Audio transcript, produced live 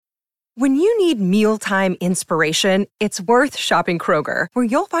When you need mealtime inspiration, it's worth shopping Kroger, where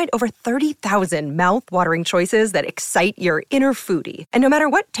you'll find over 30,000 mouth-watering choices that excite your inner foodie. And no matter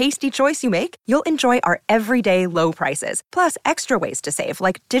what tasty choice you make, you'll enjoy our everyday low prices, plus extra ways to save,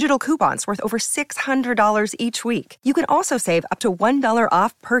 like digital coupons worth over $600 each week. You can also save up to $1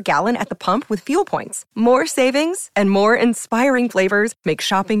 off per gallon at the pump with fuel points. More savings and more inspiring flavors make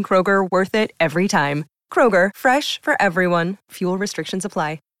shopping Kroger worth it every time. Kroger, fresh for everyone. Fuel restrictions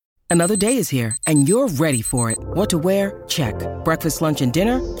apply. Another day is here, and you're ready for it. What to wear? Check. Breakfast, lunch, and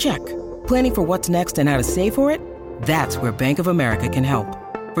dinner? Check. Planning for what's next and how to save for it? That's where Bank of America can help.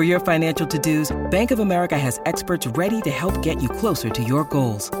 For your financial to-dos, Bank of America has experts ready to help get you closer to your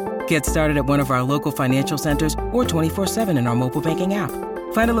goals. Get started at one of our local financial centers or 24/7 in our mobile banking app.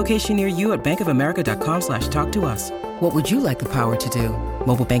 Find a location near you at bankofamerica.com/talktous. What would you like the power to do?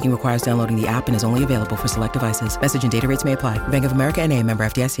 Mobile banking requires downloading the app and is only available for select devices. Message and data rates may apply. Bank of America N.A., member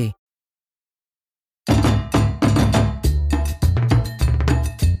FDIC.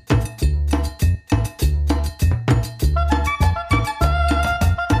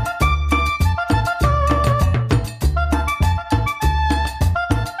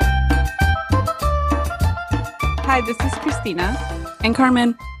 Hi, this is Christina. And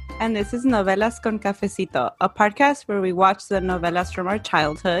Carmen. And this is Novelas con Cafecito, a podcast where we watch the novelas from our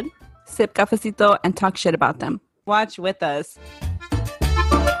childhood, Sip cafecito and talk shit about them. watch with us.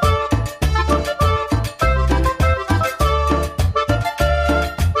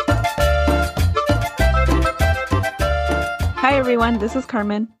 Hi, everyone. This is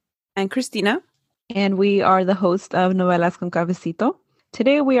Carmen. And Christina. And we are the host of Novelas con Cafecito.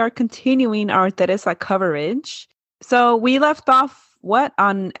 Today, we are continuing our Teresa coverage. So we left off,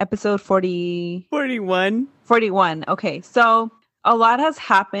 on episode 41. 41. Okay, so a lot has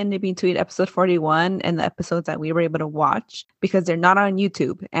happened in between episode 41 and the episodes that we were able to watch because they're not on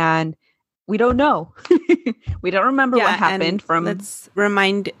YouTube. And we don't know. We don't remember what happened from... Let's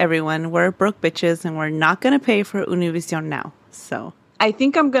remind everyone, we're broke bitches and we're not going to pay for Univision now. So I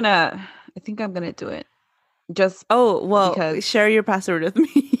think I'm gonna do it. Just because share your password with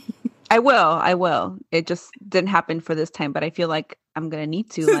me. I will. It just didn't happen for this time, but I feel like I'm gonna need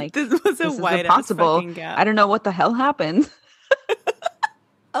to. Like this was a wide impossible. Gap. I don't know what the hell happened.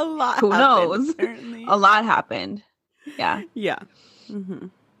 A lot. Who knows? Apparently. A lot happened. Yeah. Yeah. Mm-hmm.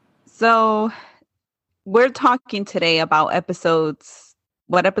 So we're talking today about episodes.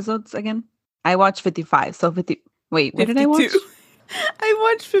 What episodes again? I watched 55. So 50. Wait, what 52. Did I watch? I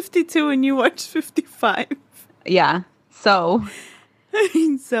watched 52 and you watched 55. Yeah. So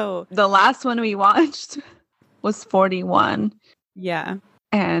the last one we watched was 41. Yeah.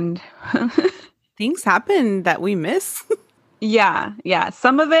 And things happen that we miss. Yeah.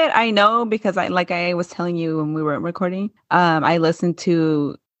 Some of it I know because I was telling you when we were recording, I listened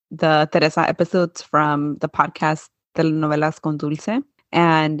to the Teresa episodes from the podcast Telenovelas con Dulce.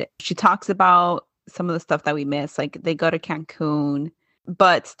 And she talks about some of the stuff that we miss. Like they go to Cancun,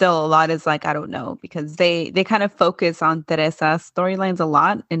 but still a lot is like, I don't know, because they kind of focus on Teresa's storylines a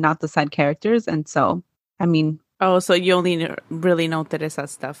lot and not the side characters. And so, I mean... Oh, so you only really know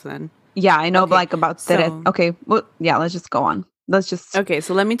Teresa's stuff then? Yeah, I know about Teresa. Okay, well, yeah, let's just go on. Okay,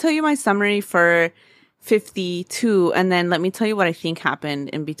 so let me tell you my summary for 52, and then let me tell you what I think happened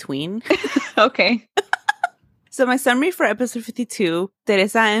in between. Okay. So my summary for episode 52,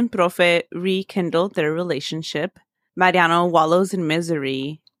 Teresa and Profe rekindled their relationship. Mariano wallows in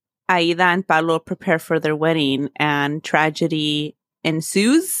misery. Aida and Pablo prepare for their wedding, and tragedy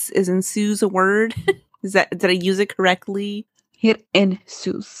ensues. Is ensues a word? Did I use it correctly? It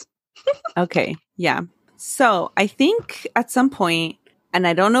ensues. Okay, yeah. So I think at some point, and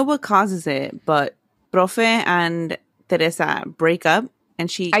I don't know what causes it, but Profe and Teresa break up,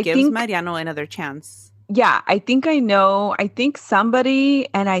 and she gives Mariano another chance. Yeah, I think I know. I think somebody,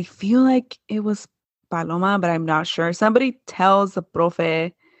 and I feel like it was Paloma, but I'm not sure. Somebody tells the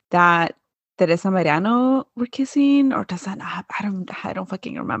Profe that Teresa and Mariano were kissing, or does that not? I don't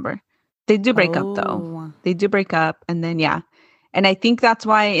fucking remember. They do break up though. They do break up, and then yeah. And I think that's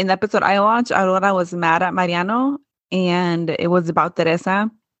why in the episode I watched, Aurora was mad at Mariano, and it was about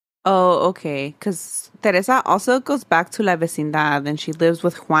Teresa. Oh, okay. Because Teresa also goes back to La Vecindad, and she lives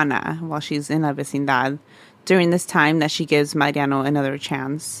with Juana while she's in La Vecindad during this time that she gives Mariano another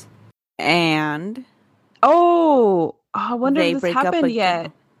chance. And... Oh, I wonder if this happened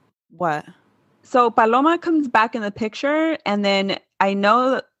yet. What? So Paloma comes back in the picture, and then I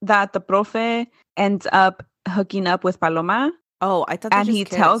know that the Profe ends up hooking up with Paloma. Oh, I thought they and just he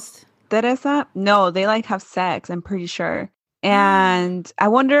kissed. Tells Teresa, no, they like have sex, I'm pretty sure. And I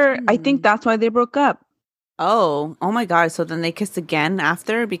wonder, I think that's why they broke up. Oh my God. So then they kissed again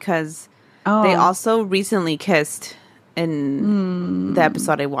after because they also recently kissed in the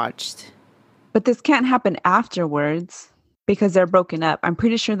episode I watched. But this can't happen afterwards because they're broken up. I'm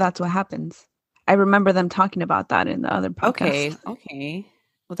pretty sure that's what happens. I remember them talking about that in the other podcast. Okay.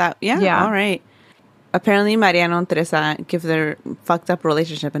 Well, yeah. All right. Apparently, Mariano and Teresa give their fucked up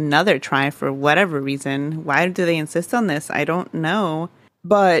relationship another try for whatever reason. Why do they insist on this? I don't know.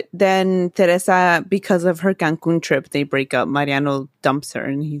 But then Teresa, because of her Cancun trip, they break up. Mariano dumps her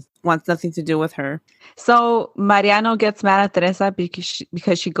and he wants nothing to do with her. So Mariano gets mad at Teresa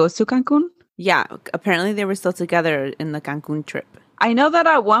because she goes to Cancun? Yeah, apparently they were still together in the Cancun trip. I know that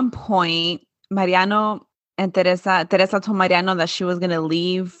at one point, Mariano and Teresa told Mariano that she was going to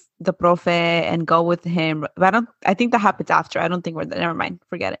leave the profe and go with him. But I think that happens after. I don't think we're there. Never mind.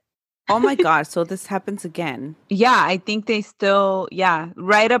 Forget it. Oh my God. So this happens again. Yeah, I think they still,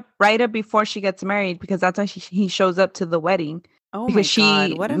 right up before she gets married, because that's why he shows up to the wedding. Oh because my God.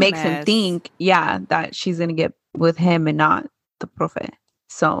 she What a makes mess. him think, that she's going to get with him and not the profe.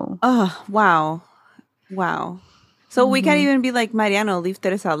 So. Oh, wow. So we can't even be like, Mariano, leave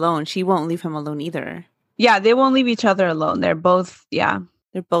Teresa alone. She won't leave him alone either. Yeah, they won't leave each other alone. They're both,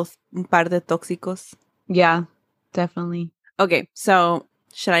 They're both un par de tóxicos. Yeah, definitely. Okay, so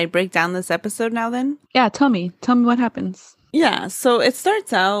should I break down this episode now then? Yeah, tell me what happens. Yeah, so it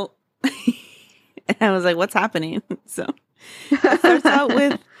starts out, and I was like, what's happening? So it starts out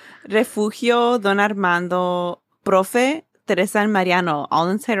with Refugio, Don Armando, Profe, Teresa, and Mariano all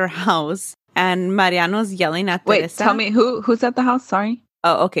inside her house. And Mariano's yelling at Teresa. Wait, tell me, who's at the house? Sorry.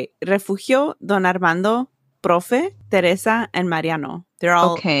 Oh, okay. Refugio, Don Armando, Profe, Teresa, and Mariano. They're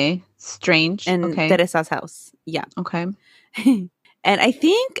all strange. in Teresa's house. Yeah. Okay. And I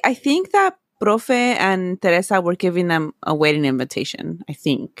think that Profe and Teresa were giving them a wedding invitation. I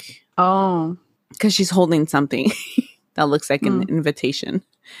think. Oh. Because she's holding something that looks like an invitation.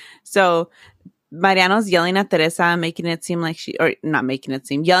 So Mariano's yelling at Teresa, making it seem like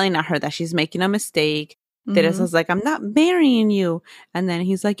yelling at her that she's making a mistake. Teresa's like, I'm not marrying you. And then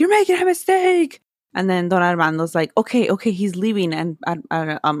he's like, you're making a mistake. And then Don Armando's like, okay, he's leaving. And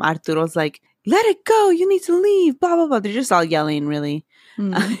Arturo's like, let it go. You need to leave. Blah, blah, blah. They're just all yelling, really.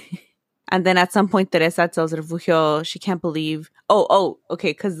 And then at some point, Teresa tells Refugio she can't believe.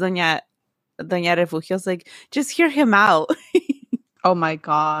 Okay. Because Doña Refugio's like, just hear him out. Oh, my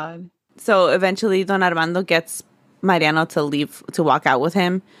God. So eventually, Don Armando gets Mariano to leave, to walk out with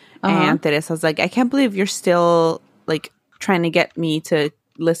him. And Teresa's like, I can't believe you're still, like, trying to get me to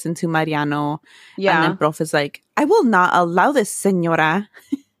listen to Mariano. Yeah. And then Prof is like, I will not allow this, señora.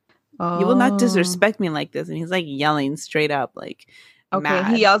 You will not disrespect me like this. And he's, like, yelling straight up, like,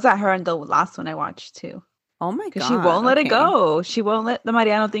 mad. He yells at her in the last one I watched, too. Oh, my God. Because she won't let it go. She won't let the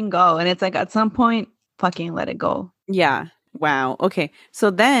Mariano thing go. And it's like, at some point, fucking let it go. Yeah. Wow. Okay. So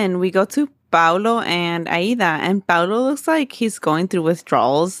then we go to Paulo and Aida, and Paulo looks like he's going through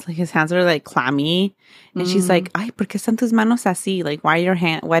withdrawals. Like his hands are like clammy, and she's like, "Ay, ¿por qué están tus manos así? Like, why do your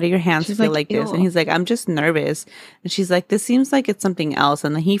hands feel like this?" And he's like, "I'm just nervous." And she's like, "This seems like it's something else."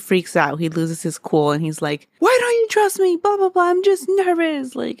 And then he freaks out. He loses his cool, and he's like, "Why don't you trust me? Blah blah blah. I'm just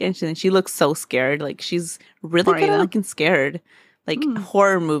nervous." Like, and she looks so scared. Like she's really good at looking scared, like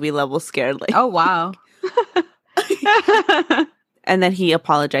horror movie level scared. Like, oh wow. And then he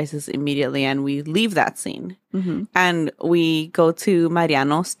apologizes immediately, and we leave that scene. And we go to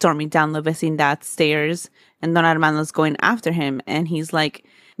Mariano storming down the vecindad stairs, and Don Armando's going after him. And he's like,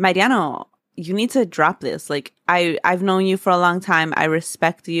 Mariano, you need to drop this. Like, I've known you for a long time. I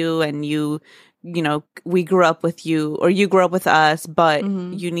respect you, and you know, we grew up with you, or you grew up with us, but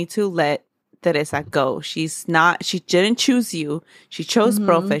you need to let Teresa go. She didn't choose you. She chose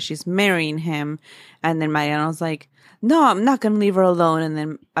Profe. She's marrying him. And then Mariano's like, no, I'm not going to leave her alone. And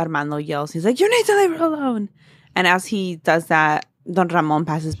then Armando yells. He's like, you need to leave her alone. And as he does that, Don Ramon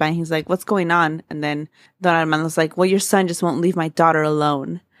passes by and he's like, what's going on? And then Don Armando's like, well, your son just won't leave my daughter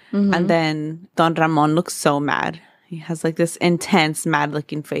alone. And then Don Ramon looks so mad. He has like this intense, mad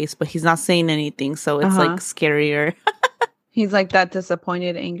looking face, but he's not saying anything. So it's like scarier. He's like that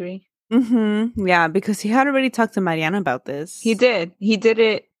disappointed, angry. Yeah, because he had already talked to Mariana about this. He did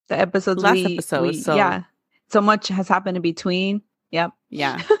it. The episodes last episode. Yeah. So much has happened in between. Yep.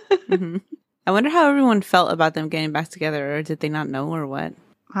 Yeah. I wonder how everyone felt about them getting back together, or did they not know, or what?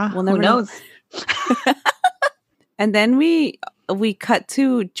 We'll never know. And then we cut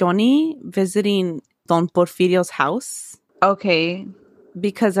to Johnny visiting Don Porfirio's house. Okay.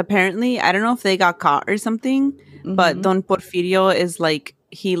 Because apparently, I don't know if they got caught or something, but Don Porfirio is like,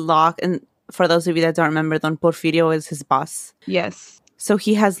 he locked, and for those of you that don't remember, Don Porfirio is his boss. Yes. So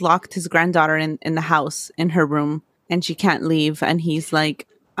he has locked his granddaughter in the house, in her room, and she can't leave. And he's like,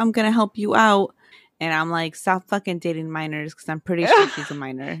 I'm going to help you out. And I'm like, stop fucking dating minors, because I'm pretty sure she's a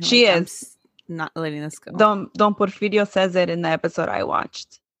minor. She like, is. I'm not letting this go. Don Porfirio says it in the episode I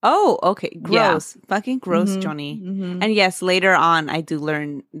watched. Oh, okay. Gross. Yeah. Fucking gross, Johnny. And yes, later on, I do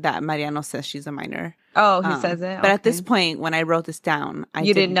learn that Mariano says she's a minor. Oh, he says it? But at this point, when I wrote this down, I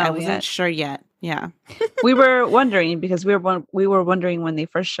wasn't sure yet. Yeah. We were wondering, because we were wondering when they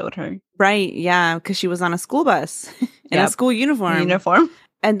first showed her. Right. Yeah. Because she was on a school bus in a school uniform.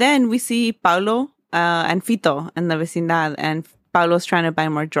 And then we see Paulo and Fito in the vecindad. And Paulo's trying to buy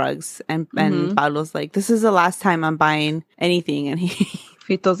more drugs. And Paulo's like, this is the last time I'm buying anything. And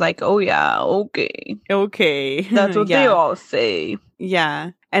Fito's like, oh, yeah, okay. Okay. That's what they all say.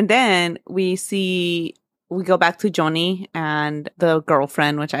 Yeah. And then we go back to Johnny and the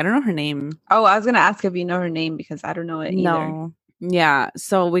girlfriend, which I don't know her name. Oh, I was going to ask if you know her name, because I don't know it either. No. Yeah.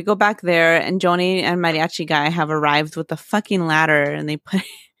 So we go back there, and Johnny and Mariachi guy have arrived with a fucking ladder, and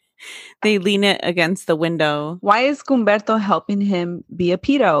they lean it against the window. Why is Humberto helping him be a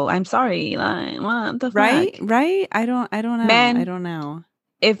pedo? I'm sorry. Like, what the fuck? Right? I don't know. Man, I don't know.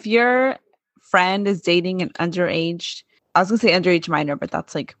 If your friend is dating an underage, I was going to say underage minor, but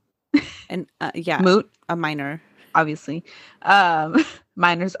that's like and yeah, moot. A minor, obviously.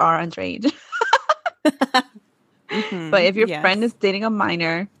 Minors are underage. But if your friend is dating a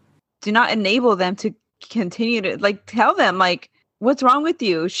minor, do not enable them to continue to, like, tell them, like, what's wrong with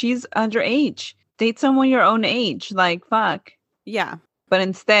you? She's underage. Date someone your own age. Like, fuck. Yeah. But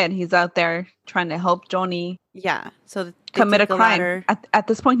instead, he's out there trying to help Johnny. Yeah. So commit a crime. At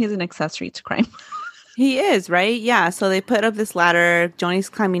this point, he's an accessory to crime. He is, right? Yeah. So they put up this ladder. Johnny's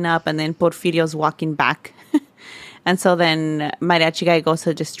climbing up, and then Porfirio's walking back. And so then Mariachi guy goes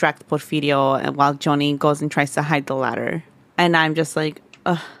to distract Porfirio, while Johnny goes and tries to hide the ladder. And I'm just like,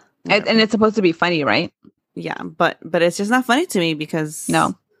 ugh. And it's supposed to be funny, right? Yeah, but it's just not funny to me because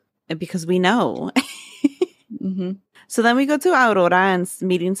we know. So then we go to Aurora and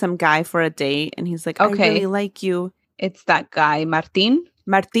meeting some guy for a date, and he's like, okay. I really like you. It's that guy, Martin,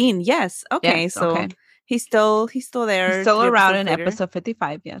 yes. Okay, yes, so he's still there. He's still around in episode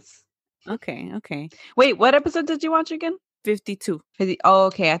 55, yes. Okay. Wait, what episode did you watch again? 52. Oh,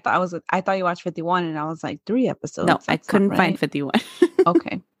 okay. I thought you watched 51, and I was like, 3 episodes. No, I couldn't find 51.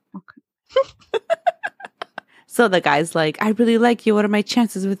 Okay. So the guy's like, I really like you. What are my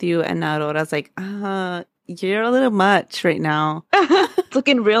chances with you? And Aurora's like, you're a little much right now. It's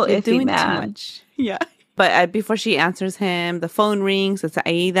looking real you're iffy, doing man. Too much. Yeah. But before she answers him, the phone rings. It's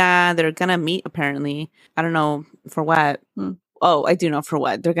Aida. They're going to meet, apparently. I don't know for what. Oh, I do know for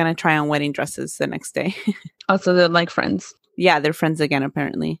what. They're going to try on wedding dresses the next day. Oh, so they're like friends. Yeah, they're friends again,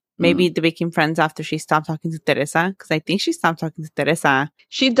 apparently. Maybe they became friends after she stopped talking to Teresa, because I think she stopped talking to Teresa.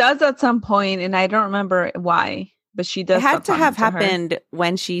 She does at some point, and I don't remember why, but she does. It had to have happened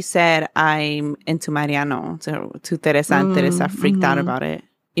when she said, I'm into Mariano to Teresa, and Teresa freaked out about it,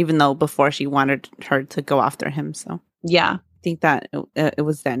 even though before she wanted her to go after him. So yeah, I think that it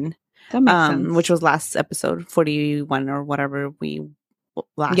was then. That makes sense. Which was last episode, 41 or whatever we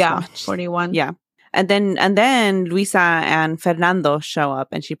last watched. 41. Yeah. And then Luisa and Fernando show up,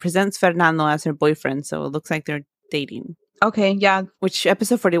 and she presents Fernando as her boyfriend. So it looks like they're dating. Okay, yeah. Which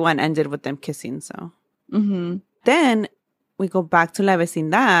episode 41 ended with them kissing. So then we go back to La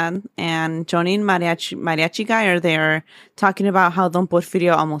Vecindad, and Johnny and Mariachi guy are there talking about how Don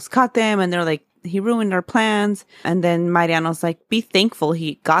Porfirio almost caught them, and they're like, he ruined our plans. And then Mariano's like, be thankful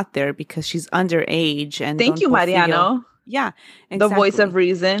he got there because she's underage. And thank you, Mariano. Yeah, exactly. The voice of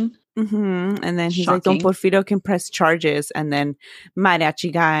reason. And then he's like, Don Porfirio can press charges. And then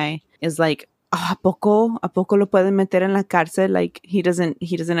Mariachi guy is like, ¿A poco lo pueden meter en la cárcel? Like he doesn't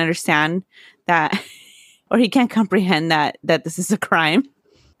understand that, or he can't comprehend that this is a crime.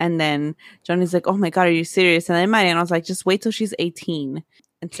 And then Johnny's like, oh my God, are you serious? And then Mariano's like, just wait till she's 18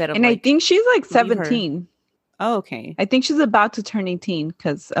 instead of. And I think she's like 17. Oh, okay. I think she's about to turn 18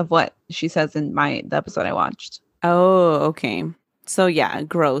 because of what she says in the episode I watched. Oh, okay. So yeah,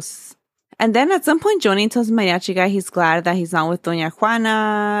 gross. And then at some point, Johnny tells Mariachi guy he's glad that he's not with Doña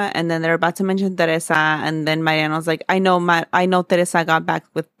Juana. And then they're about to mention Teresa. And then Mariano's like, I know Teresa got back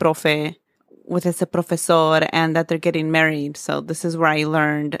with ese profesor, and that they're getting married. So this is where I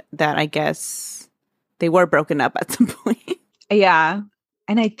learned that I guess they were broken up at some point. Yeah.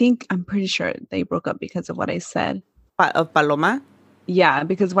 And I'm pretty sure they broke up because of what I said. Of Paloma? Yeah,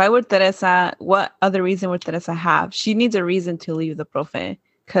 because what other reason would Teresa have? She needs a reason to leave the profe,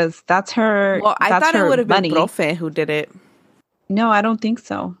 because that's her. Well, I thought it would have been profe who did it. No, I don't think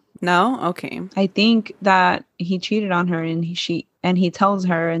so. No? Okay. I think that he cheated on her, and and he tells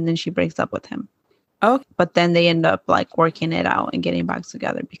her, and then she breaks up with him. Oh, But then they end up like working it out and getting back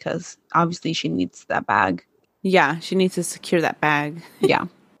together because obviously she needs that bag. yeah, she needs to secure that bag. Yeah.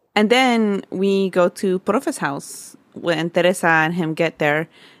 And then we go to Profe's house when Teresa and him get there.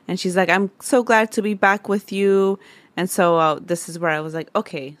 And she's like, I'm so glad to be back with you. And so this is where I was like,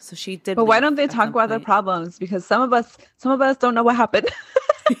 okay, so she did. But why leave don't they at talk some about their point. problems? Because some of us don't know what happened.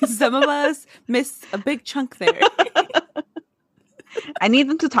 Some of us missed a big chunk there. I need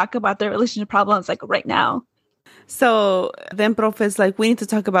them to talk about their relationship problems like right now. So then Profe's like, we need to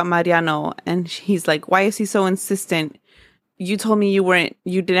talk about Mariano. And he's like, why is he so insistent? You told me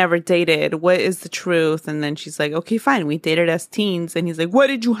you never dated. What is the truth? And then she's like, okay, fine. We dated as teens. And he's like, why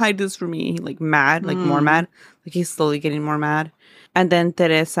did you hide this from me? Like mad, like more mad. Like he's slowly getting more mad. And then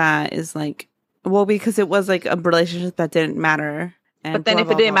Teresa is like, well, because it was like a relationship that didn't matter. And But then blah, if it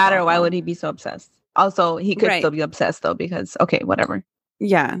blah, didn't blah, matter, blah, why blah. would he be so obsessed? Also, he could Right. still be obsessed though, because okay, whatever.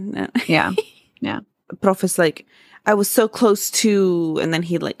 Yeah. No. Yeah. Yeah. Prof is like, I was so close to, and then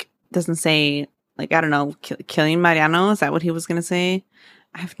he like doesn't say, like, I don't know, killing Mariano. Is that what he was going to say?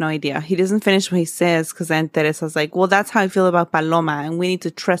 I have no idea. He doesn't finish what he says because then Teresa's like, well, that's how I feel about Paloma and we need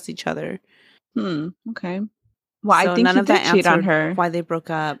to trust each other. Okay. Well, So I think none he of that did cheat on answered her. why they broke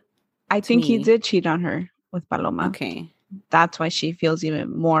up. I think he me. did cheat on her with Paloma. Okay. That's why she feels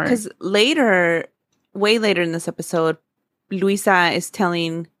even more. Because later, way later in this episode, Luisa is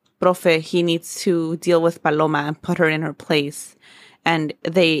telling Profe he needs to deal with Paloma and put her in her place. And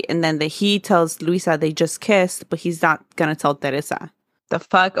then he tells Luisa they just kissed, but he's not gonna tell Teresa. The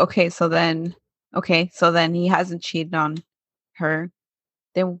fuck? Okay, so then he hasn't cheated on her.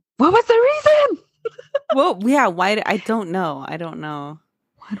 Then what was the reason? Well, yeah, why? I don't know.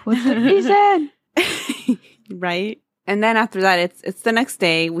 What was the reason? Right? And then after that, it's the next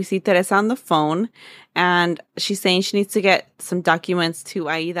day. We see Teresa on the phone, and she's saying she needs to get some documents to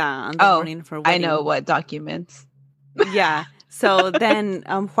Aida on the morning of her wedding. I know what documents. Yeah. So then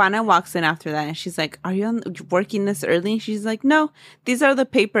Juana walks in after that, and she's like, are you working this early? And she's like, no, these are the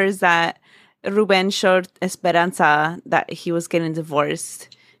papers that Ruben showed Esperanza that he was getting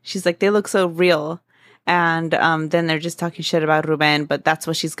divorced. She's like, they look so real. And then they're just talking shit about Ruben, but that's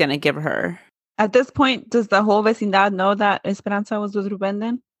what she's going to give her. At this point, does the whole vecindad know that Esperanza was with Ruben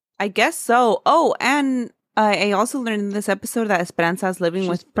then? I guess so. Oh, and I also learned in this episode that Esperanza is living She's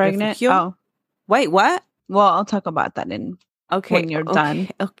with pregnant? Refugio. Oh. Wait, what? Well, I'll talk about that when you're done.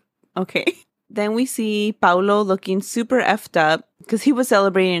 Okay. Then we see Paulo looking super effed up because he was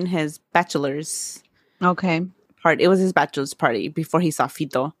celebrating his bachelor's Okay. party. It was his bachelor's party before he saw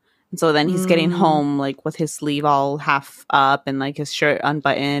Fito. And so then he's getting home like with his sleeve all half up and like his shirt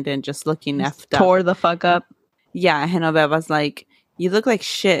unbuttoned and just looking effed up. Tore the fuck up. Yeah, Genoveva's like, you look like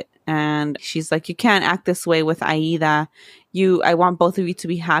shit. And she's like, you can't act this way with Aida. I want both of you to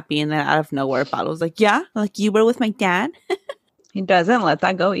be happy. And then out of nowhere, Paulo's like, yeah, like you were with my dad. He doesn't let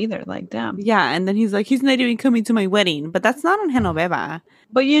that go either. Like, damn. Yeah, and then he's like, he's not even coming to my wedding. But that's not on Genoveva.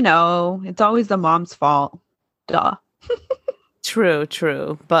 But it's always the mom's fault. Duh.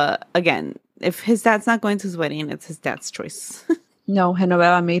 True. But again, if his dad's not going to his wedding, it's his dad's choice. No,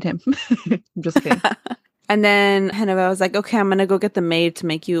 Genoveva made him. I'm just kidding. And then Genoveva was like, okay, I'm going to go get the maid to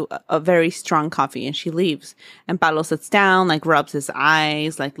make you a very strong coffee. And she leaves. And Paulo sits down, like rubs his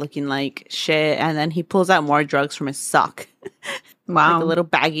eyes, like looking like shit. And then he pulls out more drugs from his sock. Wow. Like a little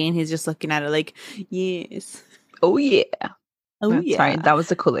baggie. And he's just looking at it like, yes. Oh, yeah. Oh, That's yeah. right. That was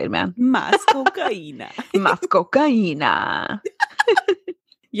the Kool-Aid man. Más cocaína. Más cocaína.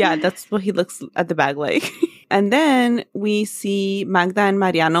 Yeah, that's what he looks at the bag like. And then we see Magda and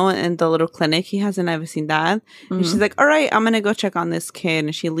Mariano in the little clinic he has in La Vecindad. And she's like, all right, I'm going to go check on this kid.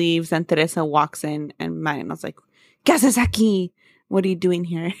 And she leaves and Teresa walks in and Mariano's like, ¿Qué haces aquí? What are you doing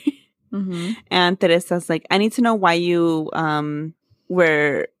here? And Teresa's like, I need to know why you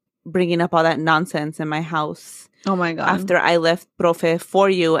were bringing up all that nonsense in my house. Oh my God. After I left Profe for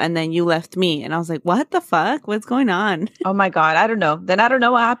you and then you left me. And I was like, what the fuck? What's going on? Oh my God. I don't know. Then I don't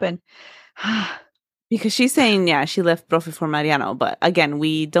know what happened. Because she's saying, yeah, she left Profe for Mariano. But again,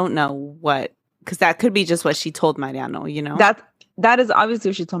 we don't know what, because that could be just what she told Mariano, you know? That is obviously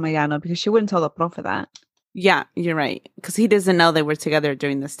what she told Mariano, because she wouldn't tell the Profe that. Yeah, you're right. Because he doesn't know they were together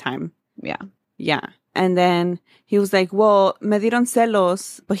during this time. Yeah. Yeah. And then he was like, well, me dieron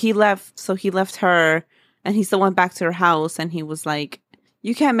celos, but he left. So he left her and he still went back to her house. And he was like,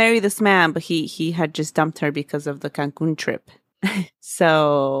 you can't marry this man. But he had just dumped her because of the Cancun trip.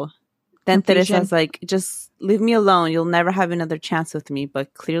 So then Confusion. Teresa's like, just leave me alone. You'll never have another chance with me.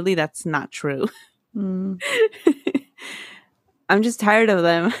 But clearly that's not true. I'm just tired of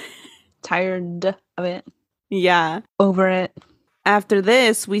them. Tired of it. Yeah. Over it. After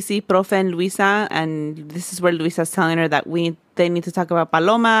this, we see Profe and Luisa, and this is where Luisa's telling her that they need to talk about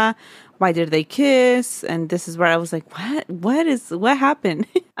Paloma. Why did they kiss? And this is where I was like, what happened?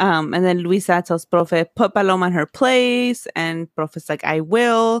 And then Luisa tells Profe, put Paloma in her place. And Profe's like, I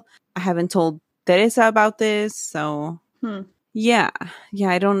will. I haven't told Teresa about this. So yeah,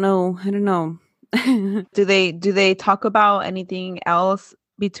 I don't know. Do they talk about anything else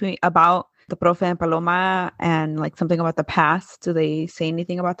about the Profe and Paloma and like something about the past? Do they say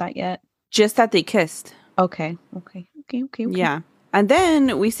anything about that yet? Just that they kissed. Okay. Yeah. And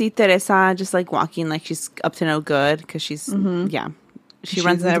then we see Teresa just like walking like she's up to no good because she's she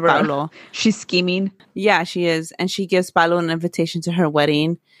runs into Paulo. She's scheming. Yeah, she is. And she gives Paulo an invitation to her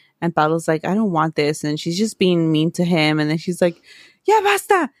wedding. And Paulo's like, I don't want this. And she's just being mean to him. And then she's like, ya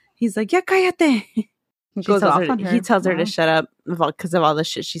basta. He's like, ya cállate. He tells her to shut up because of all the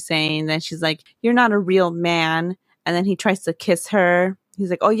shit she's saying. Then she's like, you're not a real man. And then he tries to kiss her. He's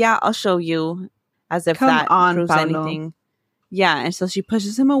like, oh, yeah, I'll show you. As if that proves anything. Yeah. And so she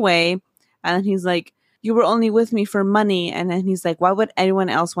pushes him away. And then he's like, you were only with me for money. And then he's like, why would anyone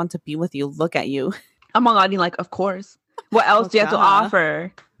else want to be with you? Look at you. Oh my God. You're like, of course. What else do you have to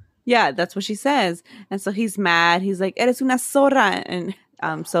offer? Yeah, that's what she says. And so he's mad. He's like, eres una zorra. And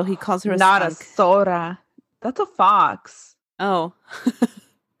so he calls her not skunk. A zorra. That's a fox. Oh.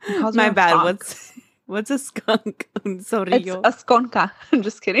 My bad. Fox. What's a skunk? Un zorrillo. It's a skonka. I'm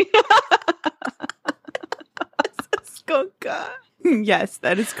just kidding. Skonka. Yes,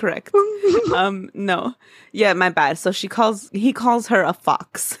 that is correct. No. Yeah, my bad. So he calls her a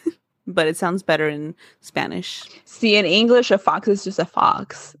fox. But it sounds better in Spanish. See, in English, a fox is just a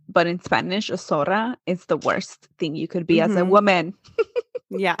fox. But in Spanish, a zorra is the worst thing you could be as a woman.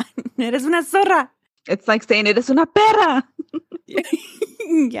 Yeah. Eres una zorra. It's like saying, eres una perra.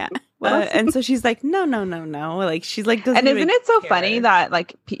 Yeah. And so she's like, no. Like, she's like, and isn't it so funny that,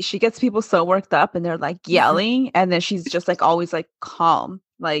 like, she gets people so worked up and they're, like, yelling. And then she's just, like, always, like, calm.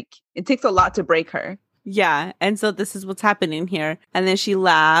 Like, it takes a lot to break her. Yeah, and so this is what's happening here. And then she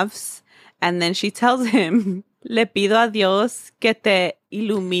laughs, and then she tells him, le pido a Dios que te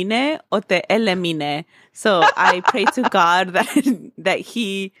ilumine o te elimine. So I pray to God that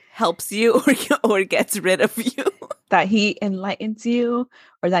he helps you or gets rid of you. That he enlightens you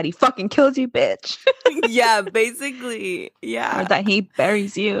or that he fucking kills you, bitch. Yeah, basically. Yeah. Or that he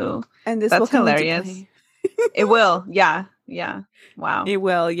buries you. And this That's hilarious. It will, yeah. Yeah. Wow. It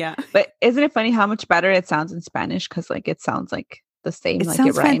will, yeah. But isn't it funny how much better it sounds in Spanish? Because, like, it sounds like the same. It like,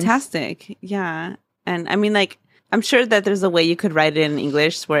 sounds it rhymes. fantastic. Yeah. And I mean, like, I'm sure that there's a way you could write it in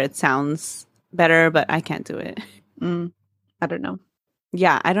English where it sounds better, but I can't do it. I don't know.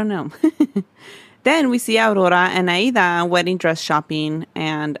 Yeah, I don't know. Then we see Aurora and Aida wedding dress shopping,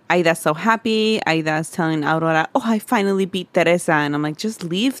 and Aida's so happy. Aida's telling Aurora, oh, I finally beat Teresa. And I'm like, just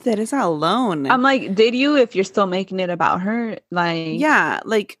leave Teresa alone. I'm like, did you, if you're still making it about her? Like, yeah,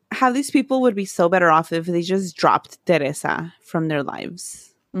 like, how these people would be so better off if they just dropped Teresa from their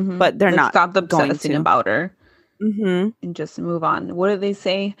lives. But they're not stop obsessing about her and just move on. What do they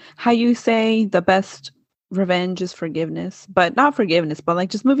say? How you say the best revenge is forgiveness, but not forgiveness, but like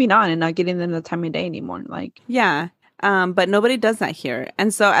just moving on and not getting them the time of day anymore. Like, yeah. But nobody does that here.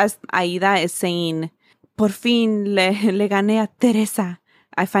 And so as Aida is saying, por fin le gané a Teresa.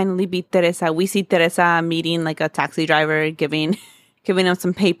 I finally beat Teresa. We see Teresa meeting like a taxi driver, giving him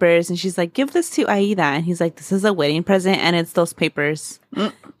some papers. And she's like, give this to Aida. And he's like, this is a wedding present and it's those papers.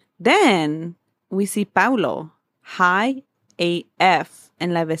 Then we see Paulo, high AF.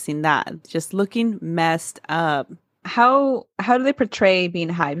 In La Vecindad, just looking messed up. How do they portray being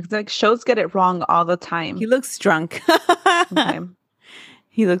high? Because like shows get it wrong all the time. He looks drunk. Okay.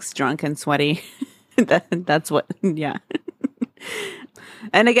 He looks drunk and sweaty. That's what. Yeah.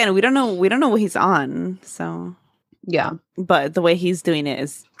 And again, we don't know what he's on. So yeah, but the way he's doing it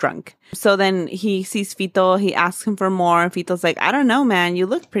is drunk. So then he sees Fito. He asks him for more. Fito's like, I don't know, man. You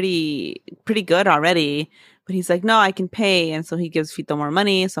look pretty good already. But he's like, no, I can pay. And so he gives Fito more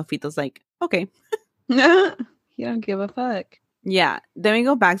money. So Fito's like, okay. He don't give a fuck. Yeah. Then we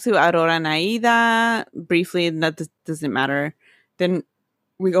go back to Aurora and Aida. Briefly, that doesn't matter. Then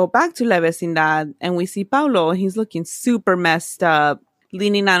we go back to La Vecindad. And we see Paulo. He's looking super messed up.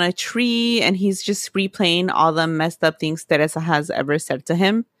 Leaning on a tree. And he's just replaying all the messed up things Teresa has ever said to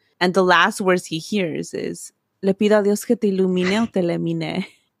him. And the last words he hears is, le pido a Dios que te ilumine o te elimine.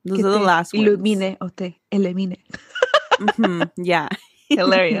 Those are the last words. Ilumine o te elimine. Yeah.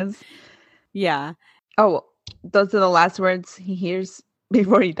 Hilarious. Yeah. Oh, those are the last words he hears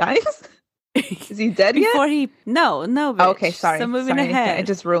before he dies? Is he dead Before yet? No, bitch. Okay, sorry. So moving Sorry. ahead. I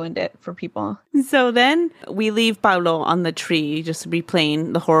just ruined it for people. So then we leave Paulo on the tree, just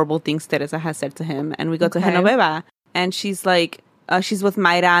replaying the horrible things Teresa has said to him. And we go to Genoveva. And she's like, she's with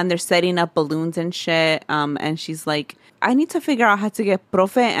Mayra and they're setting up balloons and shit. And she's like, I need to figure out how to get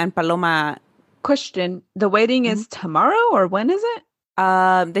Profe and Paloma. Question. The wedding is tomorrow or when is it?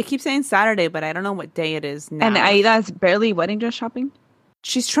 They keep saying Saturday, but I don't know what day it is now. And Aida is barely wedding dress shopping?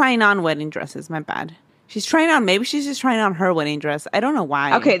 She's trying on wedding dresses. My bad. She's just trying on her wedding dress. I don't know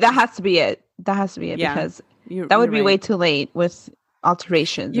why. Okay, that has to be it. Yeah, because that would be way too late with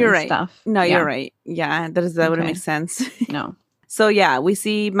alterations and stuff. No, you're right. Yeah, that wouldn't make sense. No. So yeah, we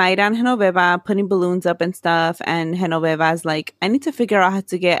see Mayra and Genoveva putting balloons up and stuff, and Genoveva's like, I need to figure out how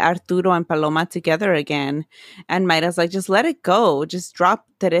to get Arturo and Paloma together again. And Mayra's like, just let it go. Just drop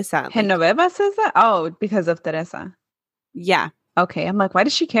Teresa. Genoveva says that? Oh, because of Teresa. Yeah. Okay, I'm like, why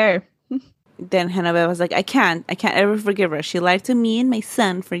does she care? Then Genoveva was like, I can't ever forgive her. She lied to me and my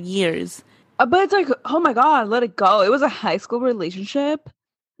son for years. But it's like, oh my God, let it go. It was a high school relationship.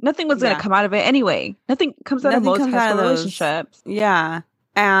 Nothing was going to come out of it anyway. Nothing comes out of most high school relationships. Yeah.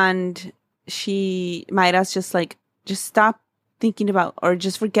 And Mayra's just like, just stop thinking about, or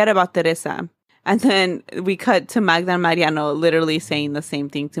just forget about Teresa. And then we cut to Magda and Mariano literally saying the same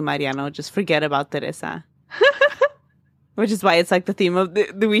thing to Mariano, just forget about Teresa. Which is why it's like the theme of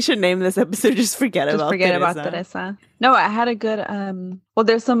we should name this episode just forget about Teresa. No, I had a good well,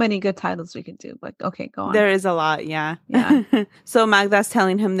 there's so many good titles we could do, but okay, go on. There is a lot, yeah. So Magda's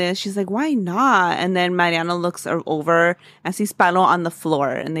telling him this. She's like, why not? And then Mariano looks over and sees Paulo on the floor,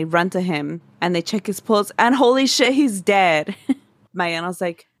 and they run to him and they check his pulse, and holy shit, he's dead. Mariano's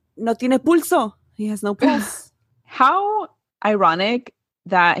like, no tiene pulso. He has no pulse. How ironic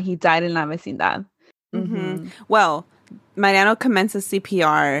that he died in La Vecindad. Mm-hmm. Well, Mariano commences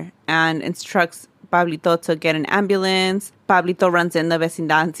CPR and instructs Pablito to get an ambulance. Pablito runs in the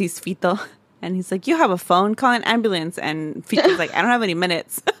vecindad and sees Fito. And he's like, you have a phone? Call an ambulance. And Fito's like, I don't have any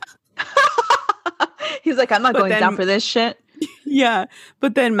minutes. He's like, I'm not going down for this shit. Yeah.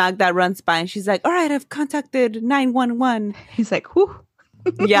 But then Magda runs by and she's like, all right, I've contacted 911. He's like, whew.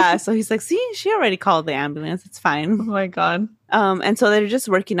 Yeah. So he's like, see, she already called the ambulance. It's fine. Oh my God. And so they're just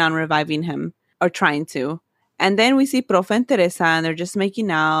working on reviving him, or trying to. And then we see Profe and Teresa, and they're just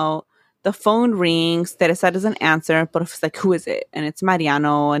making out. The phone rings. Teresa doesn't answer. Profe's like, who is it? And it's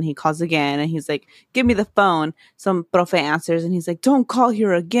Mariano. And he calls again. And he's like, give me the phone. So Profe answers. And he's like, don't call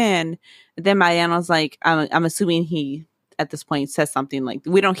here again. And then Mariano's like, I'm assuming he, at this point, says something like,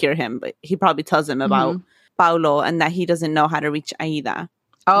 we don't hear him, but he probably tells him about Paulo and that he doesn't know how to reach Aida.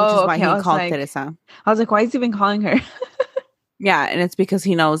 Oh, which is why he called Teresa. I was like, why is he even calling her? Yeah, and it's because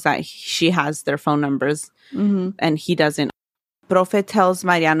he knows that she has their phone numbers and he doesn't. Profe tells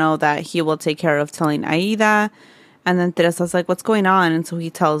Mariano that he will take care of telling Aida. And then Teresa's like, what's going on? And so he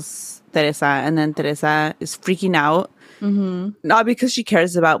tells Teresa. And then Teresa is freaking out. Not because she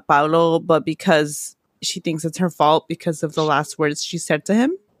cares about Paulo, but because she thinks it's her fault because of the last words she said to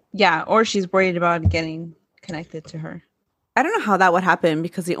him. Yeah, or she's worried about getting connected to her. I don't know how that would happen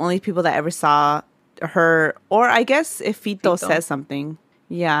because the only people that ever saw her, or I guess if Fito says something.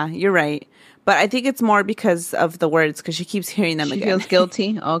 Yeah, you're right. But I think it's more because of the words, because she keeps hearing them again. She feels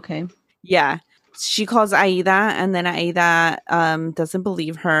guilty? Okay. Yeah. She calls Aida, and then Aida doesn't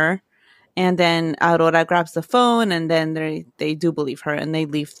believe her. And then Aurora grabs the phone, and then they do believe her, and they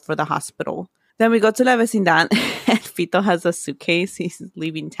leave for the hospital. Then we go to La Vecindad, and Fito has a suitcase. He's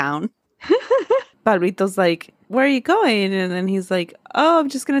leaving town. Pablito's like, where are you going? And then he's like, oh, I'm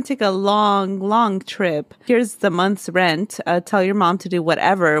just going to take a long trip. Here's the month's rent. Tell your mom to do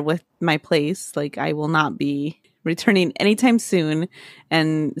whatever with my place. Like, I will not be returning anytime soon.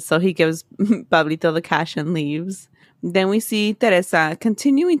 And so he gives Pablito the cash and leaves. Then we see Teresa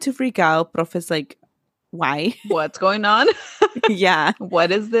continuing to freak out. Profe's like, why? What's going on? Yeah.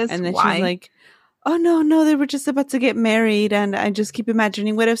 What is this? And then why? She's like, oh, no, they were just about to get married. And I just keep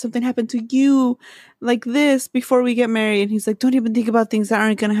imagining, what if something happened to you like this before we get married? And he's like, don't even think about things that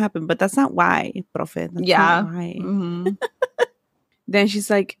aren't going to happen. But that's not why, Profe. That's not why. Then she's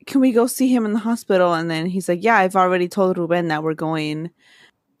like, can we go see him in the hospital? And then he's like, yeah, I've already told Ruben that we're going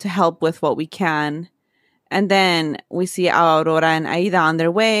to help with what we can. And then we see Aurora and Aida on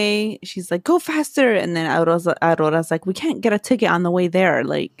their way. She's like, go faster. And then Aurora's like, we can't get a ticket on the way there.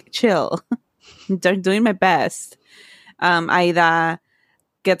 Like, chill. They're doing my best. Aida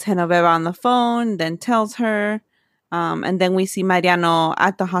gets Genoveva on the phone, then tells her. And then we see Mariano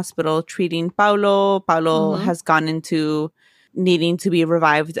at the hospital treating Paulo. Paulo has gone into needing to be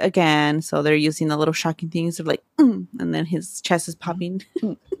revived again. So they're using the little shocking things of like, and then his chest is popping.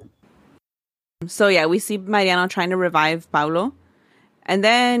 So yeah, we see Mariano trying to revive Paulo. And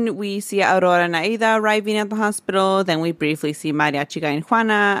then we see Aurora and Aida arriving at the hospital. Then we briefly see Mariachi Guy and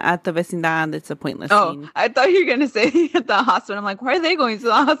Juana at the vecindad. It's a pointless scene. I thought you were going to say at the hospital. I'm like, why are they going to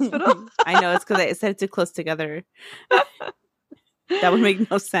the hospital? I know, it's because I said it too close together. That would make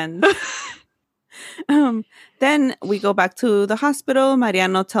no sense. Then we go back to the hospital.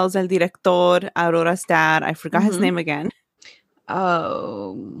 Mariano tells El Director, Aurora's dad. I forgot his name again.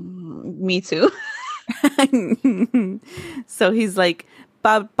 Oh, me too. So he's like,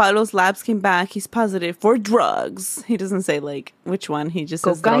 Paulo's labs came back. He's positive for drugs. He doesn't say like which one. He just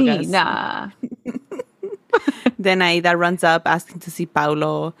says drogas. Nah. Then Aida runs up asking to see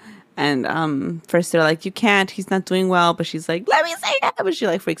Paulo. And first they're like, you can't. He's not doing well. But she's like, let me see it. But she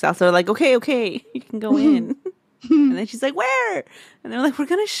like freaks out. So they're like, okay, you can go in. And then she's like, where? And they're like, we're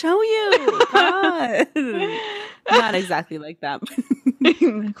going to show you. God. Not exactly like that.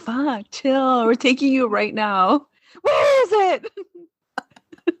 Like, fuck, chill. We're taking you right now. Where is it?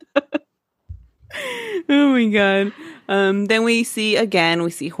 Oh my God. Then we see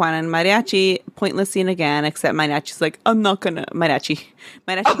Juana and Mariachi. Pointless scene again, except Mariachi's like, I'm not gonna. Mariachi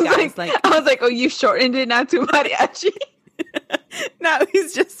guy's like, I was like, oh, you shortened it now to Mariachi. No,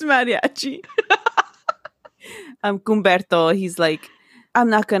 he's just Mariachi. Cumberto, he's like, I'm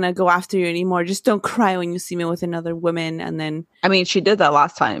not gonna go after you anymore. Just don't cry when you see me with another woman. And then, I mean, she did that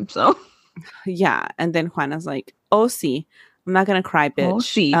last time, so yeah. And then Juana's like, oh, sí, I'm not gonna cry, bitch. Oh,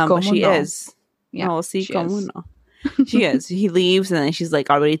 sí, but she no. is. Yeah, oh, sí, she como is. no. She is. He leaves, and then she's like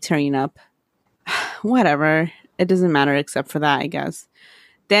already tearing up. Whatever. It doesn't matter except for that, I guess.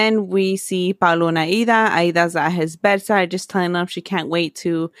 Then we see Paulo and Aida. Aida's at his bedside, just telling him she can't wait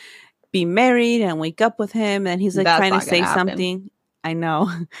to be married and wake up with him. And he's like trying to say something. I know.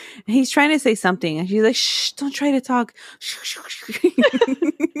 He's trying to say something. And she's like, shh, don't try to talk.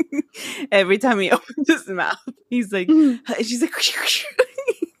 Every time he opens his mouth, he's like, she's like,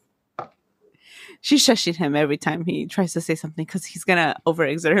 she's shushing him every time he tries to say something because he's going to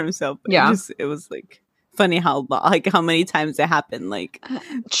overexert himself. Yeah. It was like funny how many times it happened. Like,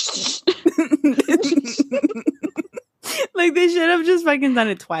 like they should have just fucking done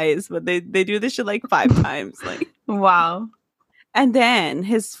it twice, but they do this shit like 5 times. Like, wow. And then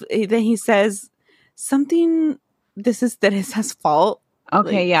he says something. This is Teresa's fault.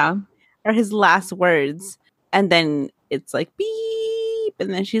 Okay, like, yeah. Or his last words, and then it's like beep,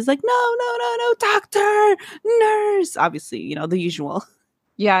 and then she's like, no, doctor, nurse. Obviously, you know, the usual.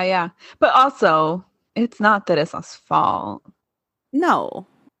 Yeah. But also, it's not Teresa's fault. No.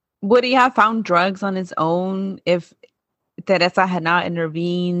 Would he have found drugs on his own if Teresa had not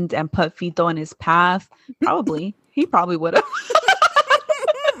intervened and put Fito in his path? Probably. He probably would have.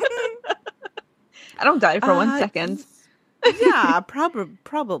 I don't doubt it for 1 second. Yeah,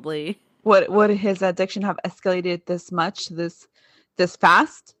 probably. Would his addiction have escalated this much, this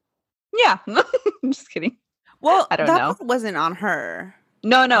fast? Yeah. I'm just kidding. Well, I don't know. That wasn't on her.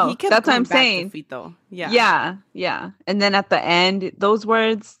 No. He kept That's what going I'm back saying. to Fito. Yeah. And then at the end, those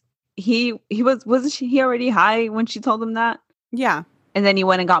words, he wasn't he already high when she told him that? Yeah. And then he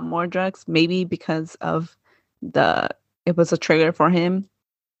went and got more drugs, maybe because of it was a trigger for him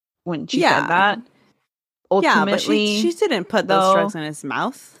when she said that. Ultimately, but she didn't put those drugs in his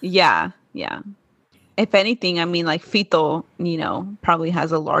mouth. Yeah. If anything, I mean, like Fito, you know, probably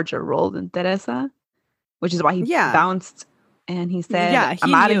has a larger role than Teresa, which is why he bounced and he said,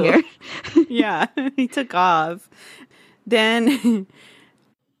 I'm out of here. Yeah, he took off. Then,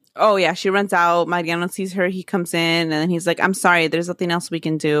 oh yeah, she runs out. Mariano sees her. He comes in and then he's like, I'm sorry, there's nothing else we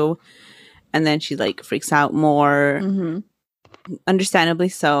can do. And then she like freaks out more. Mm-hmm. Understandably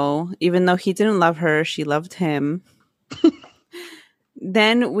so. Even though he didn't love her, she loved him.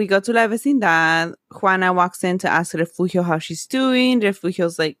 Then we go to La Vecindad. Juana walks in to ask Refugio how she's doing.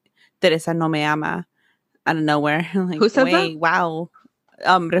 Refugio's like, Teresa no me ama. Out of nowhere. Like, who said that? Wow.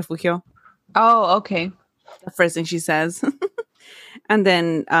 Refugio. Oh, okay. The first thing she says. And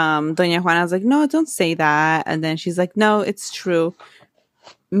then Doña Juana's like, no, don't say that. And then she's like, no, it's true.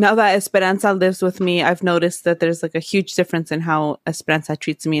 Now that Esperanza lives with me, I've noticed that there's like a huge difference in how Esperanza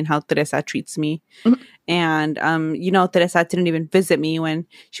treats me and how Teresa treats me. Mm-hmm. And, you know, Teresa didn't even visit me when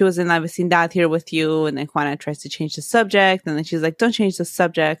she was in La Vecindad here with you. And then Juana tries to change the subject. And then she's like, don't change the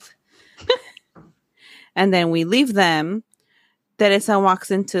subject. And then we leave them. Teresa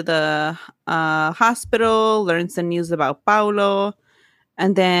walks into the hospital, learns the news about Paulo.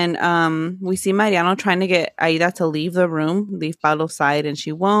 And then we see Mariano trying to get Aida to leave the room, leave Paulo's side, and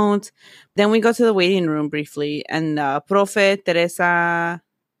she won't. Then we go to the waiting room briefly, and Profe, Teresa...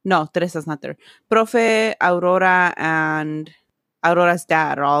 No, Teresa's not there. Profe, Aurora, and Aurora's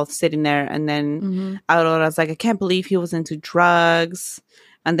dad are all sitting there. And then Aurora's like, I can't believe he was into drugs.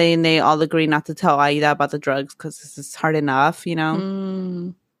 And then they all agree not to tell Aida about the drugs because this is hard enough, you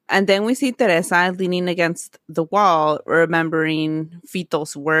know? And then we see Teresa leaning against the wall, remembering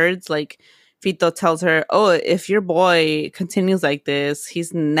Fito's words. Like, Fito tells her, oh, if your boy continues like this,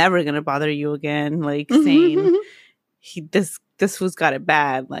 he's never going to bother you again. Like, saying, this fool's got it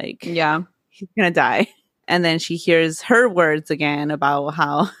bad. Like, yeah, he's going to die. And then she hears her words again about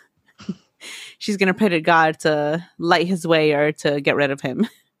how she's going to pray to God to light his way or to get rid of him.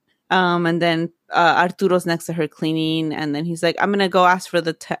 And then Arturo's next to her cleaning. And then he's like, I'm going to go ask for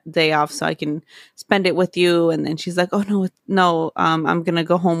the day off so I can spend it with you. And then she's like, oh, no, I'm going to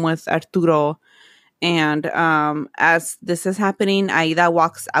go home with Arturo. And as this is happening, Aida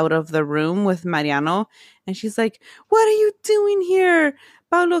walks out of the room with Mariano. And she's like, what are you doing here?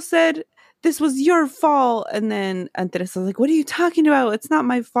 Paulo said this was your fault. And then Teresa's like, what are you talking about? It's not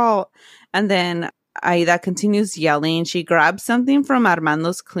my fault. And then Aida continues yelling. She grabs something from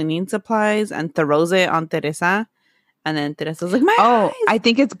Armando's cleaning supplies and throws it on Teresa. And then Teresa's like, my eyes! I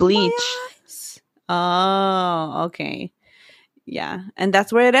think it's bleach. Oh, okay. Yeah. And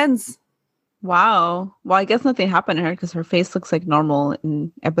that's where it ends. Wow. Well, I guess nothing happened to her because her face looks like normal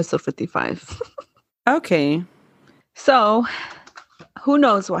in episode 55. Okay. So, who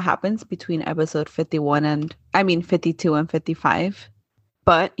knows what happens between episode 52 and 55.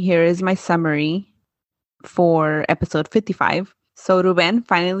 But here is my summary for episode 55. So Ruben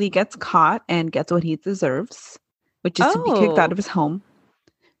finally gets caught and gets what he deserves, which is to be kicked out of his home.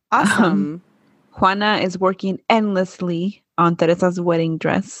 Awesome. Juana is working endlessly on Teresa's wedding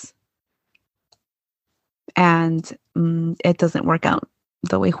dress. And it doesn't work out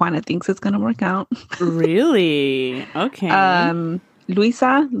the way Juana thinks it's going to work out. Really? Okay.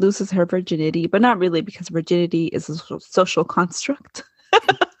 Luisa loses her virginity, but not really because virginity is a social construct.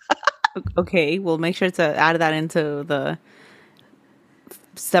 Okay, we'll make sure to add that into the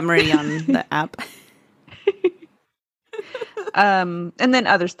summary on the app. And then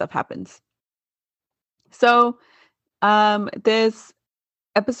other stuff happens. So this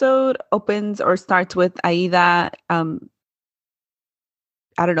episode opens or starts with Aida,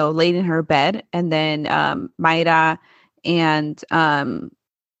 laid in her bed, and then Mayra and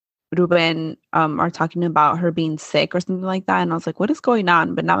Ruben are talking about her being sick or something like that. And I was like, what is going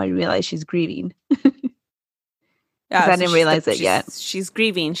on? But now I realize she's grieving. Yeah, I didn't realize it yet. She's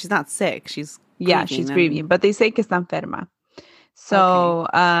grieving. She's not sick. She's grieving. But they say que está enferma. So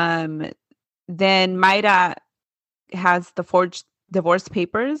then Mayra has the forged divorce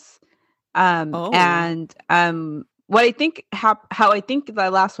papers. And what I think, how I think the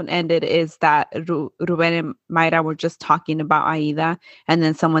last one ended is that Ruben and Mayra were just talking about Aida, and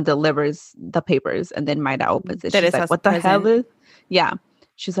then someone delivers the papers, and then Mayra opens it. She's like, what the hell is... Yeah.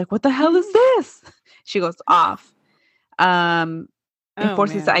 She's like, what the hell is this? She goes off. And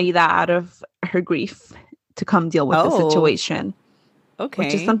forces Aida out of her grief to come deal with the situation. Okay.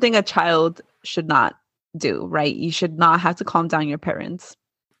 Which is something a child should not do, right? You should not have to calm down your parents.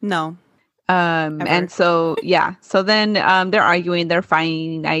 No. And so, yeah. So then they're arguing, they're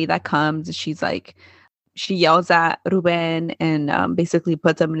fighting. Aida comes. She's like, she yells at Ruben and basically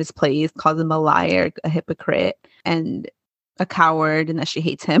puts him in his place, calls him a liar, a hypocrite, and a coward, and that she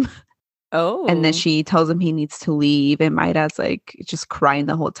hates him. Oh. And then she tells him he needs to leave. And Mayra's like just crying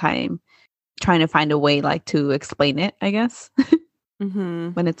the whole time, trying to find a way like to explain it, I guess.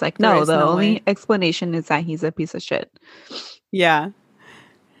 When it's like, no, the only explanation is that he's a piece of shit. Yeah.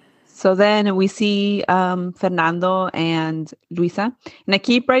 So then we see Fernando and Luisa. And I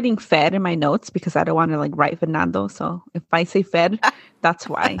keep writing Fer in my notes because I don't want to like write Fernando. So if I say Fer, that's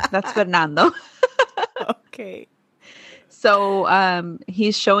why. That's Fernando. Okay. So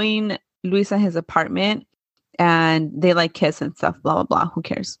he's showing Luisa his apartment and they like kiss and stuff, blah, blah, blah. Who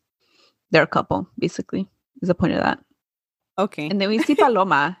cares? They're a couple, basically, is the point of that. Okay. And then we see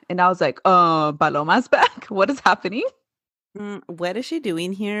Paloma and I was like, oh, Paloma's back. What is happening? What is she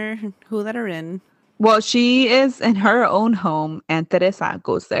doing here? Who let her in? Well, she is in her own home and Teresa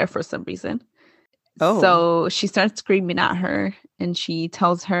goes there for some reason. Oh. So she starts screaming at her and she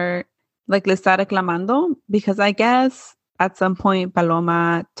tells her, like, le está reclamando, because I guess at some point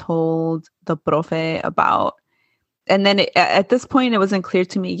Paloma told the profe about, and then at this point it wasn't clear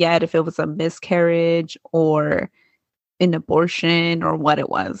to me yet if it was a miscarriage or an abortion or what it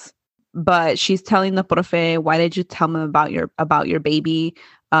was. But she's telling the profe, why did you tell him about your baby?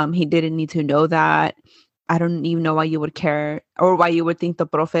 He didn't need to know that. I don't even know why you would care or why you would think the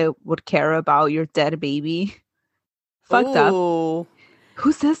profe would care about your dead baby. Fucked up.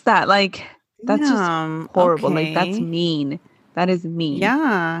 Who says that? Like, that's just horrible. Okay. Like, that's mean. That is mean.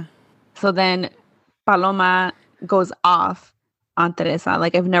 Yeah. So then Paloma goes off on Teresa.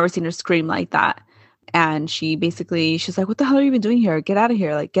 Like, I've never seen her scream like that. And she's like, what the hell are you even doing here? Get out of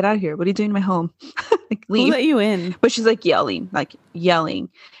here. Like, get out of here. What are you doing in my home? Like, leave. Who let you in? But she's like yelling.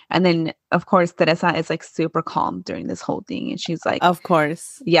 And then, of course, Teresa is like super calm during this whole thing. And she's like, of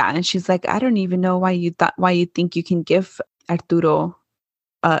course. Yeah. And she's like, I don't even know why you think you can give Arturo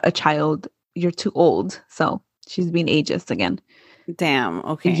a child. You're too old. So she's being ageist again. Damn.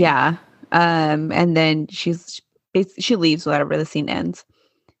 Okay. Yeah. And then she leaves whenever the scene ends.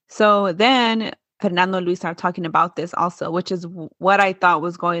 So then Fernando and Luis are talking about this also, which is what I thought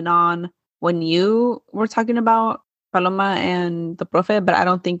was going on when you were talking about Paloma and the Profe, but I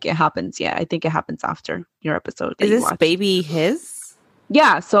don't think it happens yet. I think it happens after your episode. Is this baby his?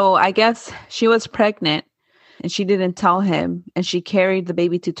 Yeah. So I guess she was pregnant and she didn't tell him, and she carried the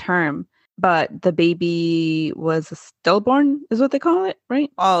baby to term, but the baby was a stillborn is what they call it, right?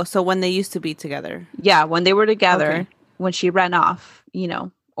 Oh, so when they used to be together. Yeah. When they were together, when she ran off,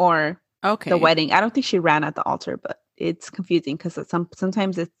 or the wedding. I don't think she ran at the altar, but it's confusing because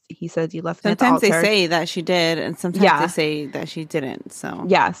sometimes he says you left. Sometimes they say that she did, and sometimes they say that she didn't. So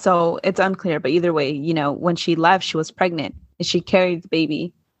yeah, so it's unclear. But either way, when she left, she was pregnant, and she carried the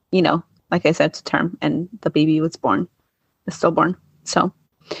baby. Like I said, to term, and the baby was stillborn. So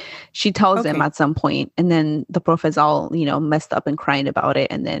she tells him at some point, and then the Profe is all messed up and crying about it,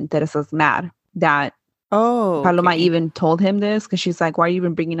 and then Teresa's mad that Paloma even told him this because she's like, why are you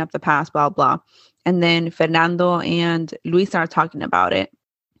even bringing up the past, blah, blah. And then Fernando and Luisa are talking about it.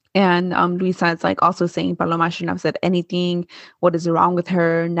 And Luisa is like also saying Paloma shouldn't have said anything. What is wrong with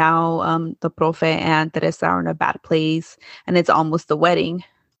her? Now the Profe and Teresa are in a bad place. And it's almost the wedding.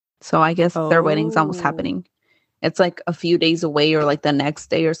 So I guess their wedding's almost happening. It's like a few days away or like the next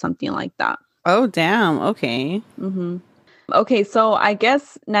day or something like that. Oh, damn. Okay. Mm-hmm. Okay, so I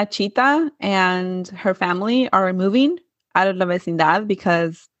guess Nachita and her family are moving out of La Vecindad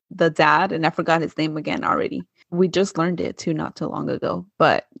because the dad, and I forgot his name again already. We just learned it too not too long ago,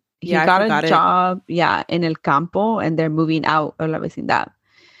 but he got a job, in El Campo, and they're moving out of La Vecindad.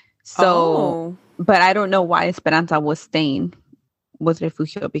 So, but I don't know why Esperanza was staying with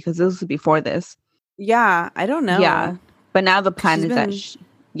Refugio because this was before this. Yeah, I don't know. Yeah, but now the plan is that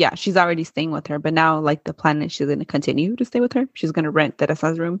she's already staying with her. But now, like, the plan is she's going to continue to stay with her. She's going to rent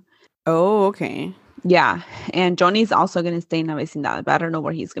Teresa's room. Oh, okay. Yeah, and Johnny's also going to stay in La Vecindad, but I don't know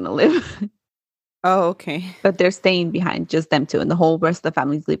where he's going to live. Oh, okay. But they're staying behind, just them two, and the whole rest of the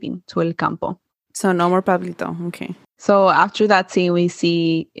family's leaving to El Campo. So no more Pablito. Okay. So after that scene, we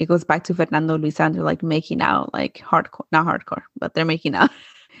see it goes back to Fernando and Luisa, and they're like making out, like hardcore, not hardcore, but they're making out.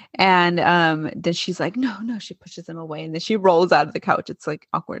 And then she's like, no, she pushes him away, and then she rolls out of the couch. It's like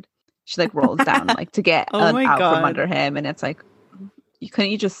awkward. She like rolls down like to get out from under him, and it's like,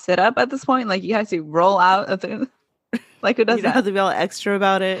 couldn't you just sit up at this point? Like you have to roll out of the like who does you don't have to be all extra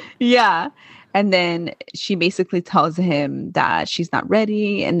about it. Yeah. And then she basically tells him that she's not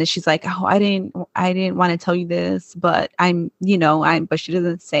ready, and then she's like, oh, I didn't want to tell you this, but but she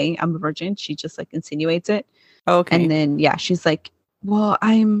doesn't say I'm a virgin. She just like insinuates it. Okay. And then she's like, well,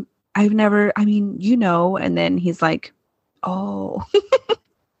 and then he's like, oh.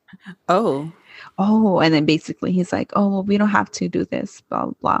 And then basically he's like, oh, well, we don't have to do this, blah,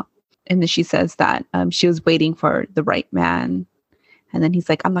 blah, blah. And then she says that she was waiting for the right man. And then he's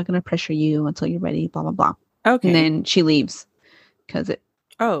like, I'm not going to pressure you until you're ready, blah, blah, blah. Okay. And then she leaves because it.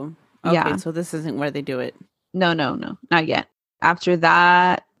 Oh, okay. Yeah. So this isn't where they do it. No, not yet. After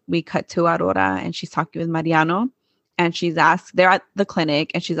that, we cut to Aurora, and she's talking with Mariano. And they're at the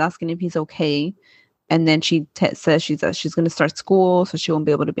clinic, and she's asking if he's okay. And then she says she's going to start school, so she won't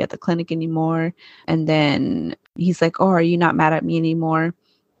be able to be at the clinic anymore. And then he's like, oh, are you not mad at me anymore?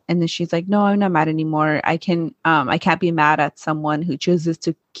 And then she's like, no, I'm not mad anymore. I can't be mad at someone who chooses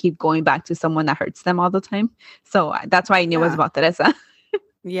to keep going back to someone that hurts them all the time. So that's why I knew it was about Teresa.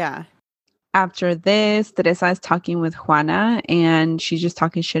 Yeah. After this, Teresa is talking with Juana, and she's just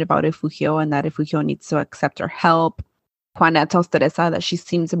talking shit about Refugio and that Refugio needs to accept her help. Juana tells Teresa that she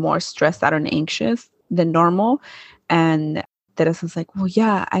seems more stressed out and anxious than normal. And Teresa's like, well,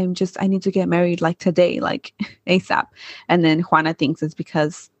 yeah, I need to get married like today, like ASAP. And then Juana thinks it's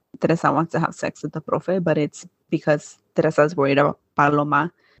because Teresa wants to have sex with the Profe, but it's because Teresa's worried about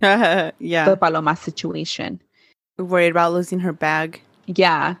Paloma. Yeah. The Paloma situation. Worried about losing her bag.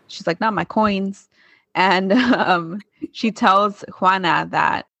 Yeah. She's like, not my coins. And she tells Juana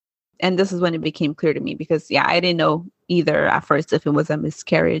that, and this is when it became clear to me because, I didn't know either at first if it was a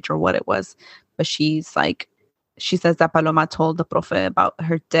miscarriage or what it was. But she says that Paloma told the Profe about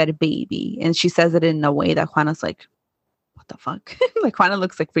her dead baby. And she says it in a way that Juana's like, what the fuck? Like Juana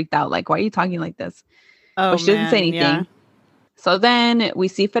looks like freaked out. Like, why are you talking like this? Oh, but she doesn't say anything. Yeah. So then we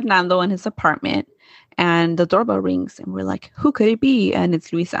see Fernando in his apartment and the doorbell rings and we're like, who could it be? And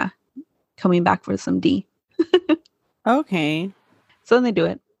it's Luisa coming back for some D. Okay. So then they do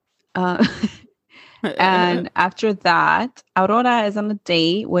it. And after that, Aurora is on a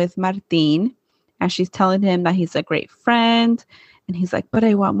date with Martin and she's telling him that he's a great friend. And he's like, but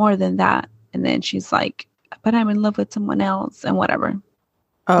I want more than that. And then she's like, but I'm in love with someone else and whatever.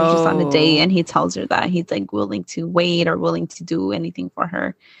 They're just on a date and he tells her that he's like willing to wait or willing to do anything for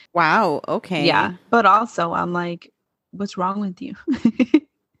her. Wow. Okay. Yeah. But also I'm like, what's wrong with you? Like,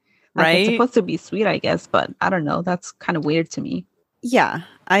 right. It's supposed to be sweet, I guess, but I don't know. That's kind of weird to me. Yeah,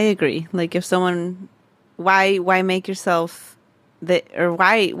 I agree. Like if someone, why make yourself that, or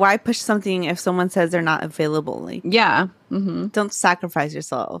why push something if someone says they're not available? Like, yeah. Don't sacrifice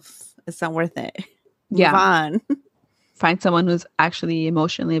yourself. It's not worth it. Yeah. Move on. Find someone who's actually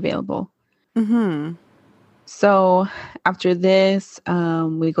emotionally available. Mm-hmm. So after this,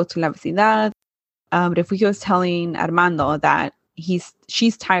 we go to La Vecindad. Refugio is telling Armando that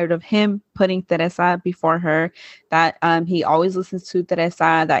she's tired of him putting Teresa before her, that he always listens to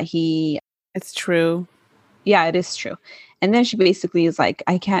Teresa, that it's true. Yeah, it is true. And then she basically is like,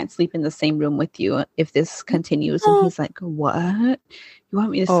 I can't sleep in the same room with you if this continues. And he's like, what? You want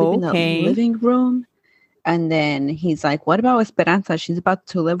me to sleep in the living room? And then he's like, what about Esperanza? She's about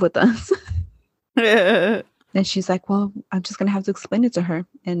to live with us. And she's like, well, I'm just going to have to explain it to her.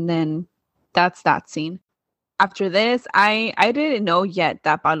 And then that's that scene. After this, I didn't know yet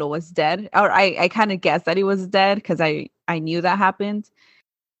that Paulo was dead. Or I kind of guessed that he was dead because I knew that happened.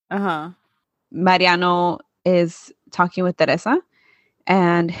 Uh-huh. Mariano is talking with Teresa.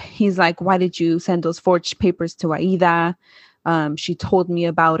 And he's like, why did you send those forged papers to Aida? She told me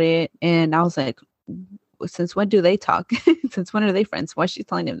about it. And I was like, since when do they talk? Since when are they friends? Why is she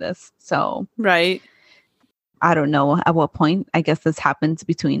telling him this? So, right. I don't know at what point. I guess this happens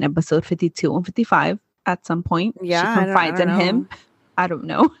between episode 52 and 55 at some point. Yeah, she confides in him. I don't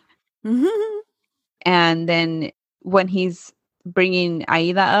know. Mm-hmm. And then when he's bringing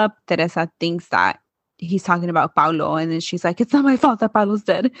Aida up, Teresa thinks that he's talking about Paulo. And then she's like, it's not my fault that Paulo's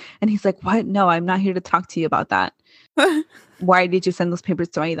dead. And he's like, what? No, I'm not here to talk to you about that. Why did you send those papers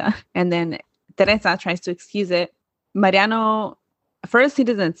to Aida? And then Teresa tries to excuse it. Mariano, first he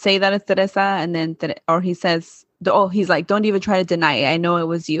doesn't say that it's Teresa, and then he says, he's like, don't even try to deny it. I know it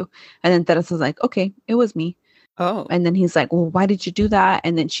was you. And then Teresa's like, okay, it was me. Oh. And then he's like, well, why did you do that?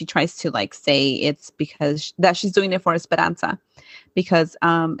 And then she tries to like say it's because that she's doing it for Esperanza, because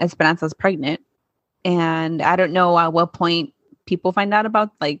Esperanza's pregnant. And I don't know at what point people find out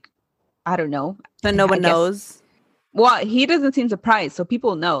about, like, I don't know. So no one knows. Well, he doesn't seem surprised, so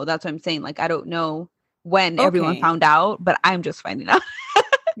people know. That's what I'm saying. Like, I don't know when everyone found out, but I'm just finding out.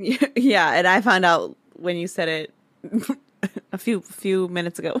 Yeah, and I found out when you said it a few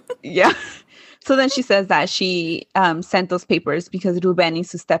minutes ago. Yeah. So then she says that she sent those papers because Ruben needs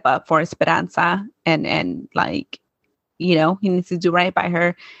to step up for Esperanza and like, you know, he needs to do right by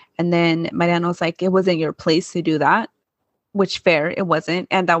her. And then Mariano's like, it wasn't your place to do that, which fair, it wasn't.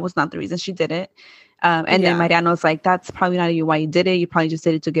 And that was not the reason she did it. And then Mariano's like, that's probably not why you did it. You probably just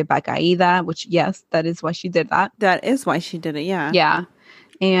did it to get back Aida, which, yes, that is why she did that. That is why she did it, yeah. Yeah.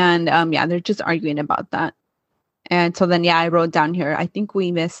 And, they're just arguing about that. And so then, I wrote down here, I think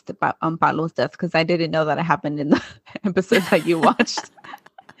we missed Paulo's death because I didn't know that it happened in the episode that you watched.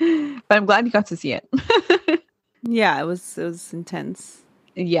 But I'm glad you got to see it. Yeah, it was intense.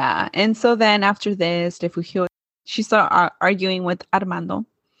 Yeah. And so then after this, Refugio, she started arguing with Armando.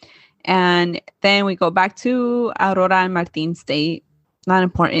 And then we go back to Aurora and Martin's date. Not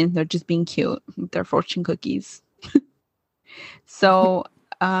important. They're just being cute. They're fortune cookies. So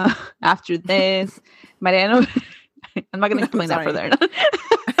after this, Mariano, I'm not going to explain that further.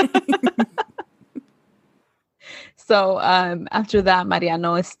 So after that,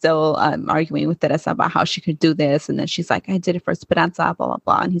 Mariano is still arguing with Teresa about how she could do this. And then she's like, I did it for Esperanza, blah, blah,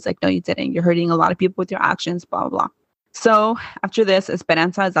 blah. And he's like, no, you didn't. You're hurting a lot of people with your actions, blah, blah, blah. So after this,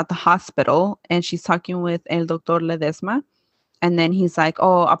 Esperanza is at the hospital and she's talking with El Doctor Ledesma. And then he's like,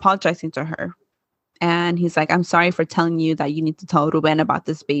 apologizing to her. And he's like, I'm sorry for telling you that you need to tell Ruben about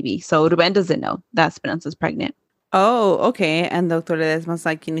this baby. So Ruben doesn't know that Esperanza's pregnant. Oh, okay. And Doctor Ledesma's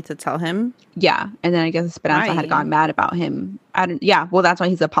like, you need to tell him? Yeah. And then I guess Esperanza had gotten mad about him. Well, that's why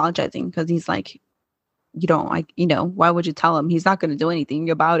he's apologizing, because he's like, you don't like, why would you tell him? He's not going to do anything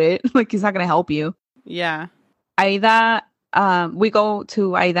about it. Like, he's not going to help you. Yeah. Aida, we go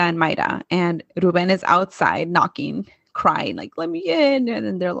to Aida and Mayra, and Ruben is outside knocking, crying, like, let me in. And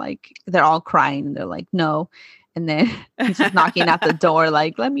then they're all crying, and they're like, no. And then he's just knocking at the door,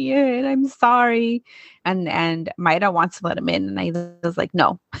 like, let me in. I'm sorry. And Mayra wants to let him in. And Aida's like,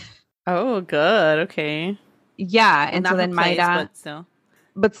 no. Oh, good. Okay. Yeah. Well, and so not her then place, Mayra, but still.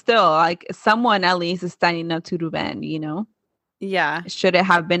 but still, like, someone at least is standing up to Ruben, you know? Yeah. Should it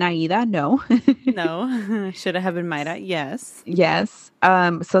have been Aida? No. No. Should it have been Mayra? Yes. Yes.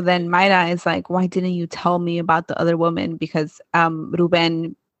 So then Mayra is like, why didn't you tell me about the other woman? Because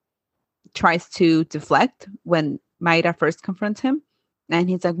Ruben tries to deflect when Mayra first confronts him. And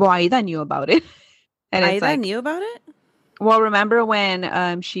he's like, well, Aida knew about it. And it's Aida like, knew about it? well, remember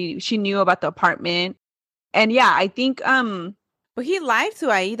when she knew about the apartment? And yeah, I think But he lied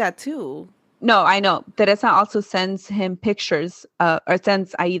to Aida too. no, I know. Teresa also sends him pictures, or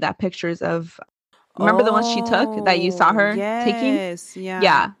sends Aida pictures of. Remember the ones she took that you saw her taking? Yes.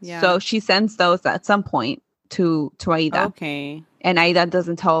 Yeah. So she sends those at some point to Aida. Okay. And Aida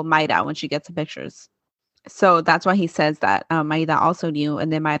doesn't tell Mayra when she gets the pictures. So that's why he says that Aida also knew.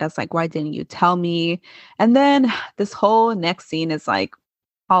 And then Mayra's like, why didn't you tell me? And then this whole next scene is like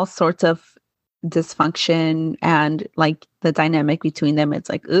all sorts of dysfunction and like the dynamic between them. It's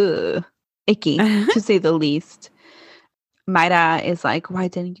like, ugh. Icky, to say the least. Mayra is like, why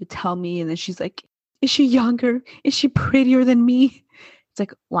didn't you tell me? And then she's like, is she younger? Is she prettier than me? It's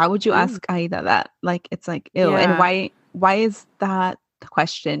like, why would you ask Aida that? Like, it's like, ew. Yeah. And why is that the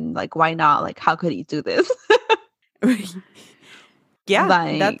question? Like, why not? Like, how could he do this? Yeah,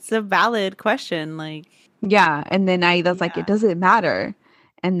 like, that's a valid question. Like, yeah. And then Aida's like, it doesn't matter.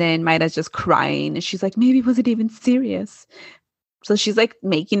 And then Mayra's just crying. And she's like, maybe was it even serious? So she's like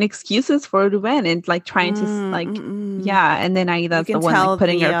making excuses for Ruben and like trying to like, yeah. And then Aida's the one like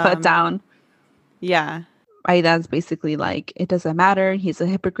putting her foot down. Yeah. Aida's basically like, it doesn't matter. He's a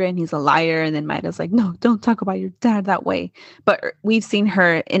hypocrite. And he's a liar. And then Mayra's like, no, don't talk about your dad that way. But we've seen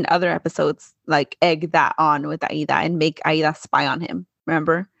her in other episodes like egg that on with Aida and make Aida spy on him.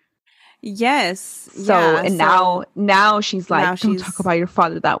 Remember? Yes. So yeah, and now she's like, don't talk about your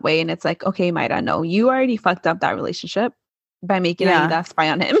father that way. And it's like, okay, Mayra, no, you already fucked up that relationship by making Aida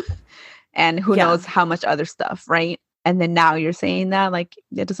spy on him. And who knows how much other stuff, right? And then now you're saying that, like,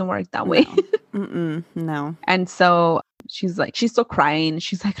 it doesn't work that way. No. And so she's like, she's still crying.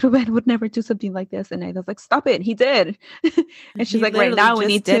 She's like, Ruben would never do something like this. And Aida's like, stop it. He did. And she's like, right now we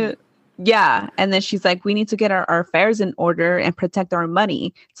need to. Yeah. And then she's like, we need to get our affairs in order and protect our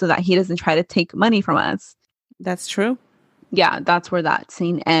money so that he doesn't try to take money from us. That's true. Yeah. That's where that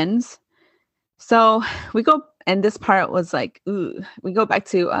scene ends. So we go, and this part was like, ooh, we go back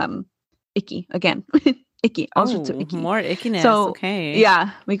to Icky again. Icky. Also to Icky. More ickiness. So, okay.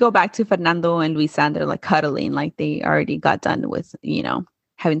 Yeah. We go back to Fernando and Luisa, and they're like cuddling, like they already got done with,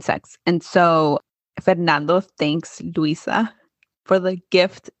 having sex. And so Fernando thanks Luisa for the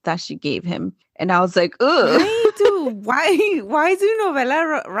gift that she gave him. And I was like, ugh. Why do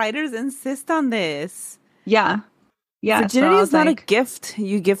novela writers insist on this? Yeah. Yeah. Virginity is not a gift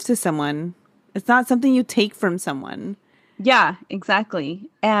you give to someone. It's not something you take from someone. Yeah, exactly.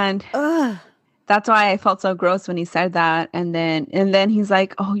 And that's why I felt so gross when he said that. And then he's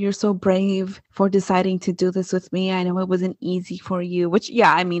like, oh, you're so brave for deciding to do this with me. I know it wasn't easy for you. Which,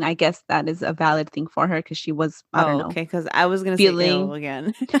 yeah, I mean, I guess that is a valid thing for her because she was, I don't know. Okay, because I was going to say ill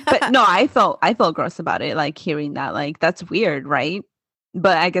again. But no, I felt gross about it, like hearing that. Like, that's weird, right?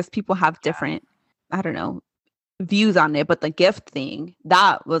 But I guess people have different, I don't know, views on it. But the gift thing,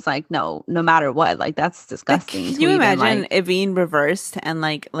 that was like, no matter what, like that's disgusting. Like, can you imagine it being reversed and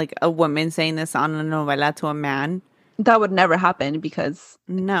like a woman saying this on a novela to a man? That would never happen because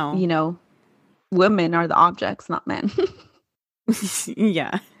women are the objects, not men.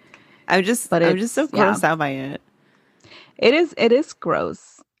 Yeah, I'm just so grossed out by it. It is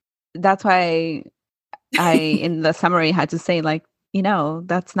gross. That's why I in the summary had to say, like,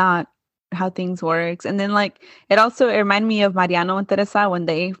 that's not how things works. And then like it reminded me of Mariano and Teresa when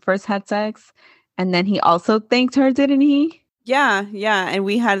they first had sex, and then he also thanked her, didn't he? Yeah, and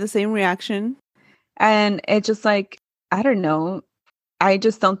we had the same reaction. And it just like, I don't know, I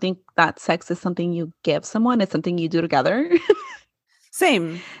just don't think that sex is something you give someone. It's something you do together.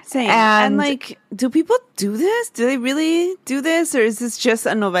 Same. And like, do people do this? Do they really do this, or is this just a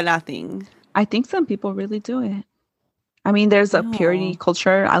novela thing? I think some people really do it. I mean, there's a purity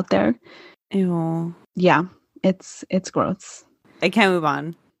culture out there. Ew. Yeah, it's gross. I can't move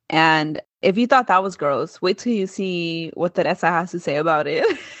on. And if you thought that was gross, wait till you see what Teresa has to say about it.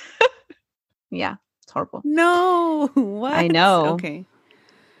 Yeah, it's horrible. No, what? I know. Okay.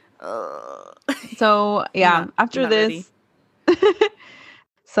 So, yeah, after this...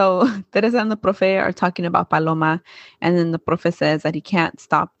 So Teresa and the profe are talking about Paloma, and then the profe says that he can't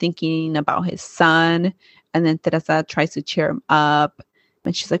stop thinking about his son And then Teresa tries to cheer him up.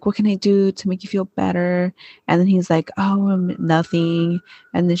 And she's like, what can I do to make you feel better? And then he's like, oh, nothing.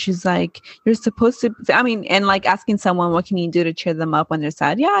 And then she's like, you're supposed to, and like asking someone, what can you do to cheer them up when they're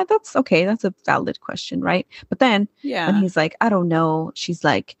sad? Yeah, that's okay. That's a valid question, right? But then when he's like, I don't know, she's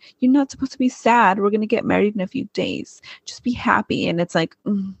like, you're not supposed to be sad. We're going to get married in a few days. Just be happy. And it's like,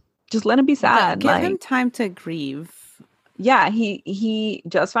 just let him be sad. Give him time to grieve. Yeah, he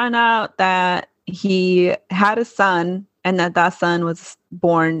just found out he had a son and that son was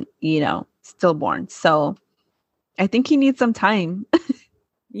born, stillborn. So I think he needs some time.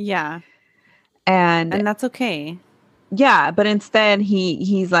 Yeah. And that's okay. Yeah, but instead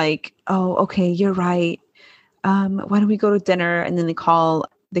he's like, oh, okay, you're right. Why don't we go to dinner? And then they call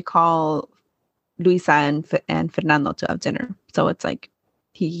Luisa and Fernando to have dinner. So it's like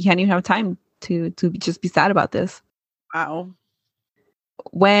he can't even have time to just be sad about this. Wow.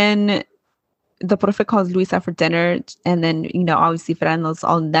 When the profe calls Luisa for dinner, and then, obviously Fernando's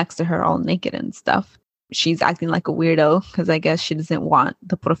all next to her, all naked and stuff. She's acting like a weirdo because I guess she doesn't want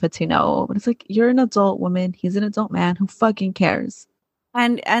the profe to know. But it's like, you're an adult woman. He's an adult man. Who fucking cares?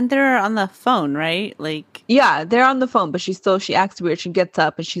 And they're on the phone, right? Like, yeah, they're on the phone, but she acts weird. She gets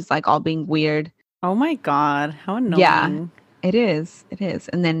up and she's like all being weird. Oh my God. How annoying. Yeah, it is. It is.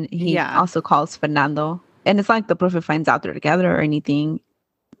 And then he also calls Fernando. And it's like the profe finds out they're together or anything.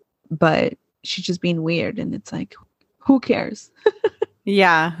 But she's just being weird, and it's like, who cares?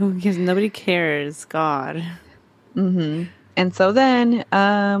 Yeah, who cares? Nobody cares. God. Mm-hmm. And so then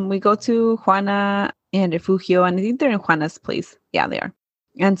we go to Juana and Refugio, and I think they're in Juana's place. Yeah, they are.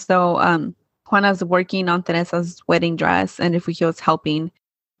 And so Juana's working on Teresa's wedding dress, and Refugio's helping.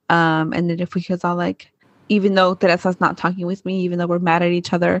 And then Refugio's all like, even though Teresa's not talking with me, even though we're mad at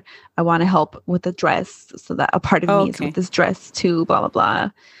each other, I want to help with the dress so that a part of me is with this dress too, blah, blah,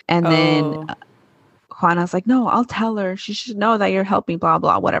 blah. And then Juana's like, no, I'll tell her. She should know that you're helping, blah,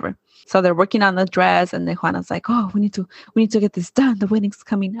 blah, whatever. So they're working on the dress, and then Juana's like, oh, we need to get this done. The wedding's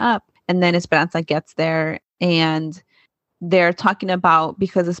coming up. And then Esperanza gets there, and they're talking about,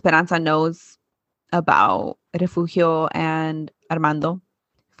 because Esperanza knows about Refugio and Armando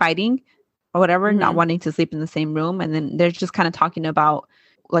fighting or whatever, not wanting to sleep in the same room. And then they're just kind of talking about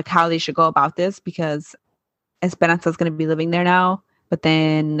like how they should go about this, because Esperanza's going to be living there now, but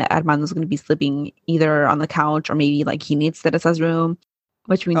then Armando's going to be sleeping either on the couch or maybe like he needs Teresa's room,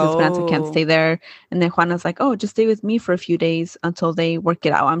 which means Esperanza can't stay there. And then Juana's like, oh, just stay with me for a few days until they work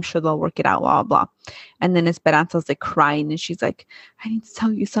it out. I'm sure they'll work it out, blah, blah. And then Esperanza's like crying, and she's like, I need to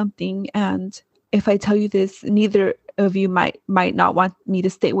tell you something. And if I tell you this, neither of you might not want me to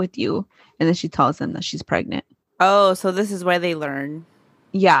stay with you. And then she tells them that she's pregnant. Oh, so this is where they learn.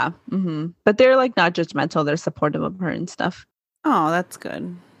 Yeah. Mm-hmm. But they're like not judgmental. They're supportive of her and stuff. Oh, that's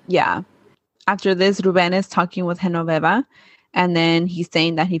good. Yeah. After this, Ruben is talking with Genoveva. And then he's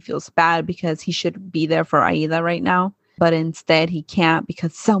saying that he feels bad because he should be there for Aida right now. But instead he can't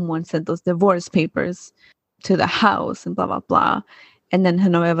because someone sent those divorce papers to the house and blah, blah, blah. And then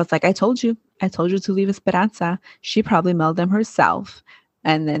Genoveva's like, I told you to leave Esperanza. She probably mailed them herself.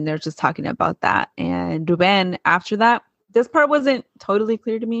 And then they're just talking about that. And Ruben, after that, this part wasn't totally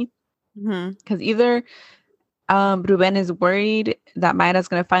clear to me. Because either Ruben is worried that Mayra's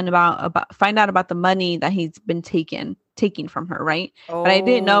going to find out about the money that he's been taking from her, right? But I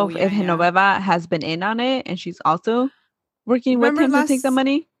didn't know if Genoveva has been in on it and she's also working with him to take the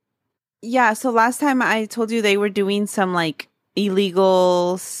money. Yeah, so last time I told you they were doing some like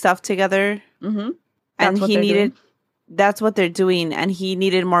illegal stuff together. And he needed... That's what they're doing, and he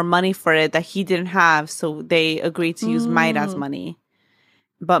needed more money for it that he didn't have, so they agreed to use Mayra's money.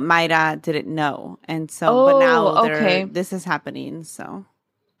 But Mayra didn't know, and so but now this is happening. So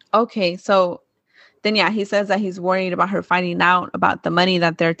so then he says that he's worried about her finding out about the money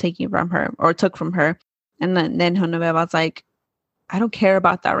that they're taking from her or took from her, and then Genoveva's like, I don't care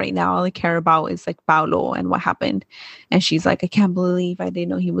about that right now. All I care about is like Paulo and what happened. And she's like, I can't believe I didn't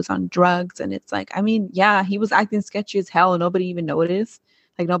know he was on drugs. And it's like, I mean, yeah, he was acting sketchy as hell. Nobody even noticed.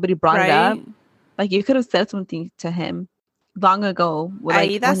 Like nobody brought it up. Like you could have said something to him long ago.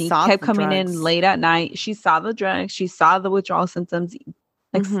 Like when he kept coming in late at night. She saw the drugs. She saw the withdrawal symptoms.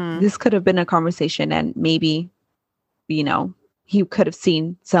 Like this could have been a conversation, and maybe, he could have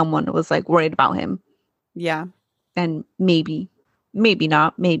seen someone who was like worried about him. Yeah. And maybe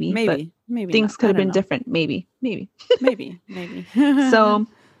not, but things could have been different. Maybe. So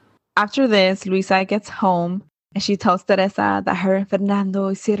after this, Luisa gets home and she tells Teresa that her and Fernando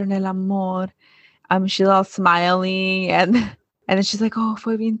hicieron el amor. She's all smiling and then she's like, oh,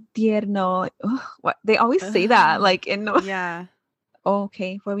 fue bien tierno. Like, what? They always say that, like oh,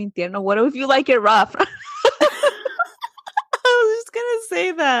 okay, fue bien tierno. What if you like it rough? I was just gonna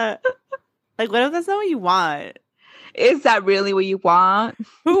say that. Like, what if that's not what you want? Is that really what you want?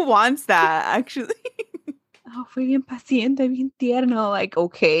 Who wants that, actually? Oh, fue bien paciente, bien tierno. Like,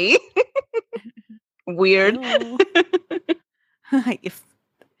 okay. Weird. If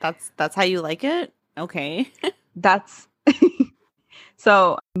that's how you like it, okay. That's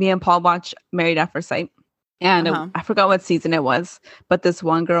so me and Paul watched Married at First Sight, and I forgot what season it was, but this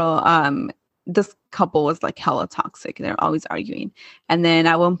one girl, this couple was like hella toxic. They're always arguing, and then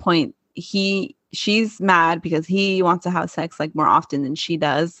at one point she's mad because he wants to have sex like more often than she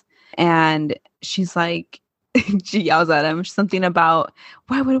does, and she's like, she yells at him something about,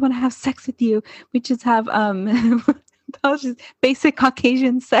 why would I want to have sex with you? We just have just basic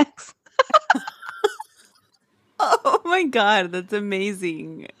Caucasian sex. Oh my god, that's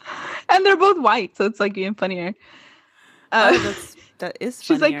amazing. And they're both white, so it's like even funnier. That is funnier.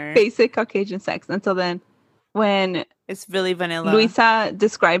 She's like basic Caucasian sex. And so then when it's really vanilla, Luisa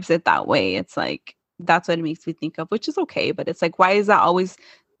describes it that way, it's like, that's what it makes me think of, which is okay. But it's like, why is that always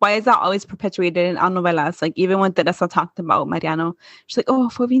perpetuated in novelas? Like, even when Teresa talked about Mariano, she's like, oh,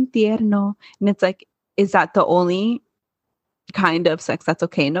 fue bien tierno. And it's like, is that the only kind of sex that's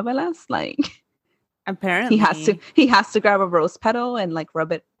okay in novelas? Like, apparently he has to grab a rose petal and like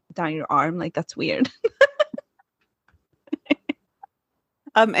rub it down your arm. Like, that's weird.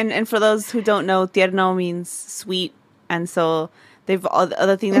 And for those who don't know, tierno means sweet, and so the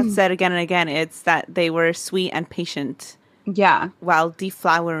other thing that's said again and again, it's that they were sweet and patient. Yeah. While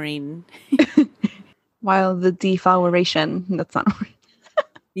deflowering. While the defloweration, that's not a word.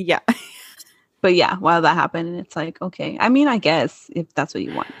 Yeah. But yeah, while that happened, and it's like, okay. I mean, I guess if that's what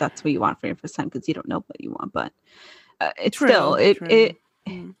you want, that's what you want for your first time, because you don't know what you want. But it's true.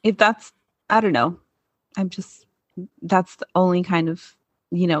 If that's, I don't know. That's the only kind of,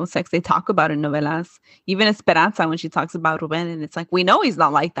 sex they talk about in novelas. Even Esperanza, when she talks about Ruben, and it's like, we know he's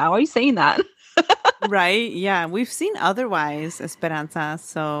not like that. Why are you saying that? Right? Yeah, we've seen otherwise, Esperanza.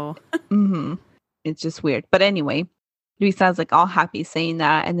 So it's just weird. But anyway, Luisa's like all happy saying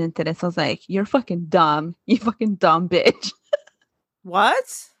that, and then Teresa's like, "You're fucking dumb. You fucking dumb bitch." What?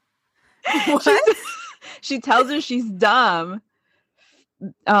 What? She tells her she's dumb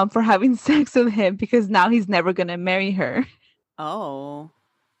for having sex with him because now he's never gonna marry her. Oh.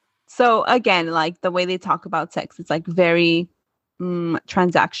 So again, like the way they talk about sex, it's like very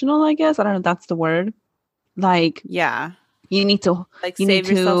transactional, I guess. I don't know if that's the word. Like, yeah, you need to like save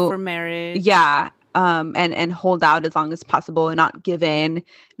yourself for marriage. Yeah. And hold out as long as possible and not give in. And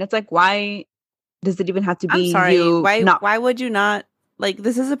it's like, why does it even have to be you? Why would you not? Like,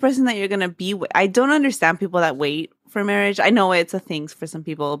 this is a person that you're gonna be with. I don't understand people that wait for marriage. I know it's a thing for some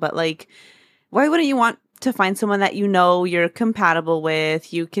people, but like, why wouldn't you want to find someone that you're compatible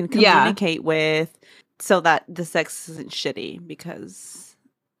with, you can communicate with, so that the sex isn't shitty? Because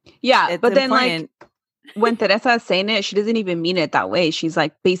but then important. Like when Teresa is saying it, she doesn't even mean it that way. She's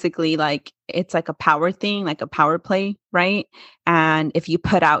like, basically like, it's like a power thing, like a power play, right? And if you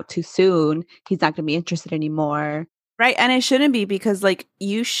put out too soon, he's not gonna be interested anymore. Right. And it shouldn't be, because like,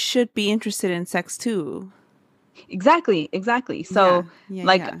 you should be interested in sex too. Exactly. So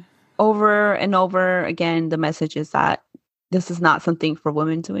over and over again, the message is that this is not something for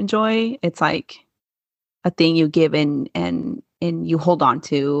women to enjoy. It's like a thing you give and you hold on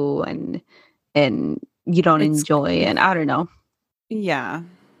to and you don't enjoy, and I don't know. Yeah.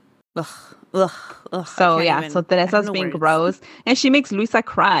 Ugh. So so Teresa's being gross, and she makes Luisa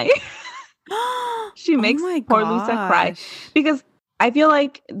cry. She makes poor Luisa cry, because I feel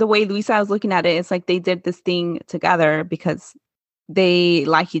like the way Luisa was looking at it, it's like they did this thing together because they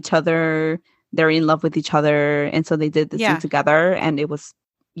like each other, they're in love with each other, and so they did this thing together, and it was,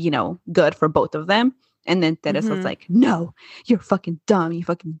 good for both of them. And then Teresa was like, "No, you're fucking dumb, you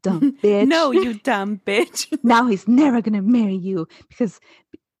fucking dumb bitch. No, you dumb bitch. Now he's never gonna marry you because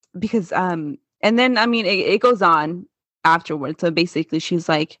and then I mean it goes on afterwards. So basically she's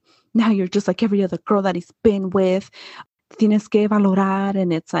like, now you're just like every other girl that he's been with. Tienes que valorar.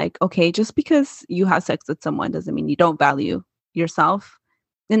 And it's like, okay, just because you have sex with someone doesn't mean you don't value yourself.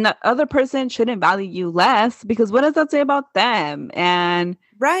 And the other person shouldn't value you less, because what does that say about them? And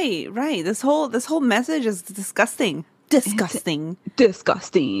right. This whole message is disgusting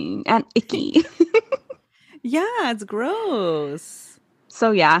and icky. Yeah, it's gross.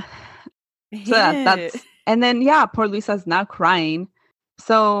 So yeah, that's and then poor Luisa's now crying.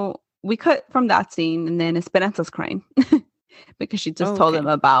 So we cut from that scene, and then Esperanza's crying because she just told him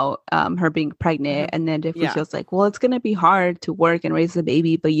about her being pregnant. And then Refugio's like, well, it's going to be hard to work and raise a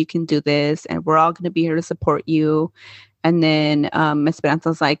baby, but you can do this, and we're all going to be here to support you. And then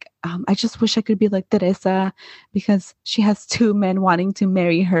Esperanza's like, I just wish I could be like Teresa because she has 2 men wanting to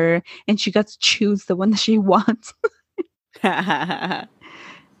marry her and she got to choose the one that she wants. And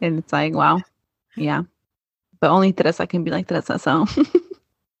it's like, wow. Yeah. But only Teresa can be like Teresa, so.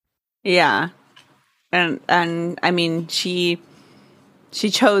 Yeah. And I mean, she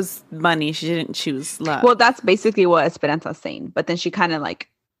chose money. She didn't choose love. Well, that's basically what Esperanza's saying. But then she kind of like,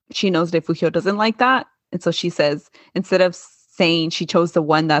 she knows Refugio doesn't like that. And so she says, instead of saying she chose the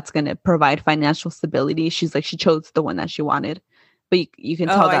one that's going to provide financial stability, she's like, she chose the one that she wanted. But you can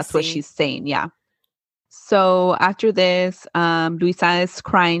tell that's what she's saying. Yeah. So after this, Luisa is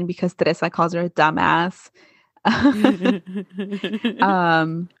crying because Teresa calls her a dumbass.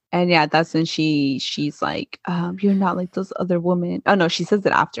 And yeah, that's when she's like, you're not like those other women. Oh no, she says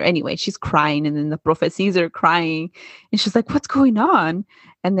it after. Anyway, she's crying, and then the prophet sees her crying, and she's like, what's going on?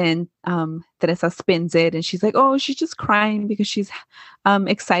 And then Teresa spins it, and she's like, oh, she's just crying because she's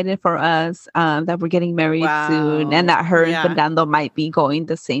excited for us that we're getting married soon, and that her and Fernando might be going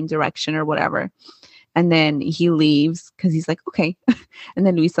the same direction or whatever. And then he leaves because he's like, okay. And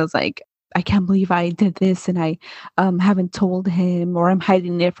then Luisa's like, I can't believe I did this and I haven't told him, or I'm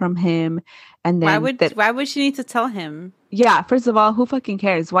hiding it from him. And then why would she need to tell him? Yeah, first of all, who fucking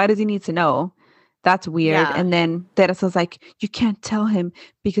cares? Why does he need to know? That's weird. Yeah. And then Teresa's like, you can't tell him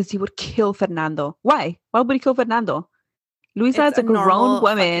because he would kill Fernando. Why? Why would he kill Fernando? Luisa is a grown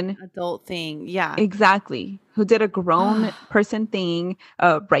woman. Adult thing. Yeah. Exactly. Who did a grown person thing,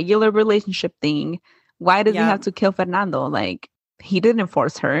 a regular relationship thing. Why does he have to kill Fernando? Like, he didn't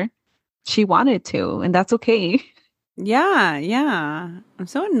force her. She wanted to, and that's okay. Yeah. I'm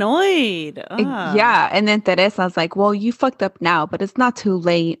so annoyed. Yeah. And then Teresa's like, well, you fucked up now, but it's not too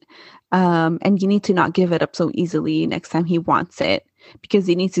late. And you need to not give it up so easily next time he wants it, because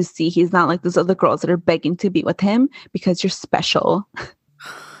he needs to see he's not like those other girls that are begging to be with him because you're special.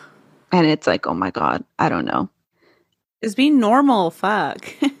 And it's like, oh my God, I don't know. It's being normal. Fuck.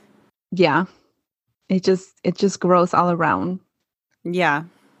 Yeah. It just gross all around. Yeah.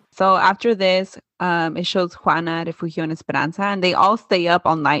 So after this, it shows Juana, Refugio, and Esperanza, and they all stay up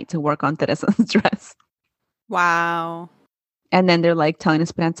all night to work on Teresa's dress. Wow. And then they're like telling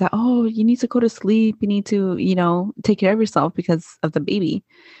Esperanza, oh, you need to go to sleep. You need to, take care of yourself because of the baby.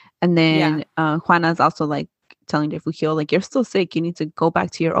 And then Juana's also like telling Refugio, like, you're still sick. You need to go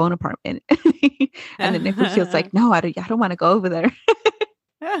back to your own apartment. And then Refugio's like, no, I don't want to go over there.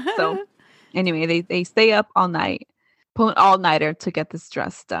 So anyway, they stay up all night. Pull an all-nighter to get this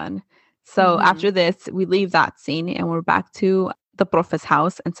dress done. So after this, we leave that scene and we're back to the Profe's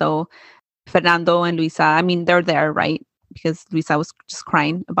house. And so Fernando and Luisa, I mean, they're there, right? Because Luisa was just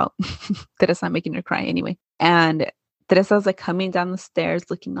crying about Teresa making her cry anyway. And Teresa's like coming down the stairs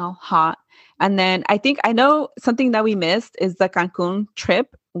looking all hot. And then I know something that we missed is the Cancun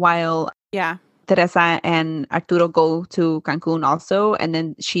trip, while Teresa and Arturo go to Cancun also. And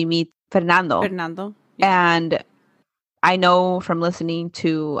then she meets Fernando. Yeah. And I know from listening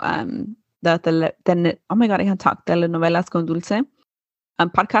to oh my God, I can't talk, Telenovelas con Dulce,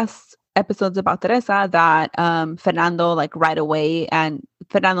 podcast episodes about Teresa, that Fernando like right away, and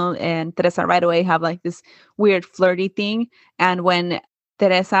Fernando and Teresa right away have like this weird flirty thing. And when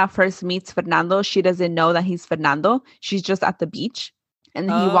Teresa first meets Fernando, she doesn't know that he's Fernando. She's just at the beach, and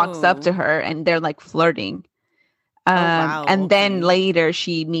he walks up to her and they're like flirting. And then later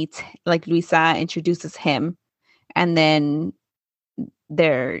she meets, like, Luisa introduces him. And then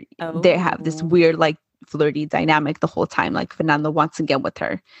they have this weird, like, flirty dynamic the whole time. Like, Fernando wants to get with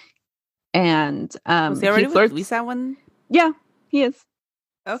her. And was he already with Luisa when? Yeah, he is.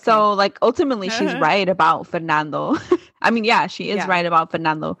 Okay. So, like, ultimately, she's right about Fernando. I mean, yeah, she is right about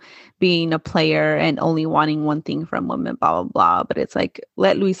Fernando being a player and only wanting one thing from women, blah, blah, blah. But it's like,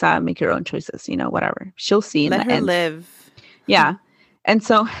 let Luisa make her own choices, whatever. She'll see. Let her live. Yeah. And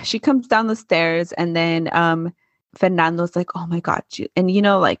so she comes down the stairs, and then Fernando's like, oh my God. And,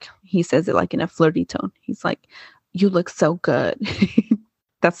 like, he says it like in a flirty tone. He's like, you look so good.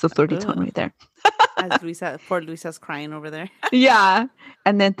 That's the flirty tone right there. As poor Luisa's crying over there. Yeah.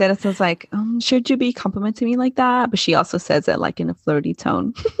 And then Teresa's like, should you be complimenting me like that? But she also says it like in a flirty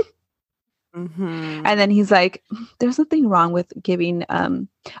tone. And then he's like, there's nothing wrong with giving,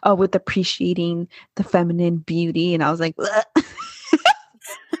 with appreciating the feminine beauty. And I was like,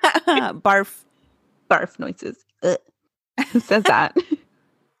 barf noises. Who says that?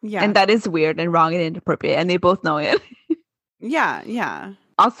 Yeah. And that is weird and wrong and inappropriate. And they both know it. Yeah.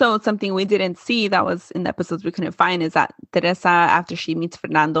 Also, something we didn't see that was in the episodes we couldn't find is that Teresa, after she meets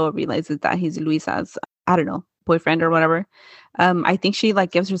Fernando, realizes that he's Luisa's, I don't know, boyfriend or whatever. I think she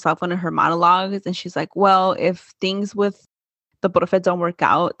like gives herself one of her monologues, and she's like, well, if things with the Prophet don't work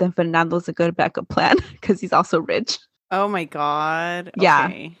out, then Fernando's a good backup plan because he's also rich. Oh my God. Yeah.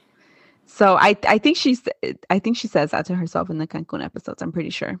 Okay. So I think she says that to herself in the Cancun episodes. I'm pretty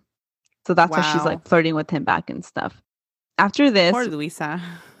sure. So that's why she's Wow. like flirting with him back and stuff. After this, Poor Luisa.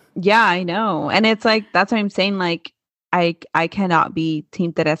 yeah, I know, and it's like that's why I'm saying like I cannot be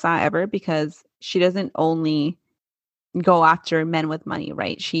Team Teresa ever, because she doesn't only go after men with money,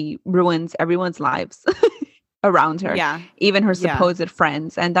 right? She ruins everyone's lives around her, Yeah. even her Yeah. supposed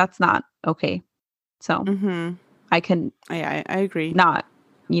friends, and that's not okay. So Mm-hmm. I can I agree. not,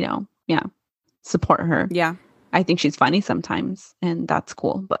 support her. Yeah. I think she's funny sometimes, and that's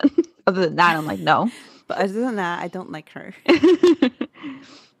cool. But other than that, I'm like, no. But other than that, I don't like her.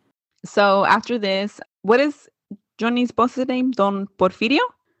 So after this, what is Johnny's boss's name? Don Porfirio?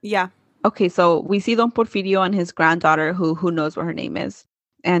 Yeah. Okay, so we see Don Porfirio and his granddaughter, who knows what her name is.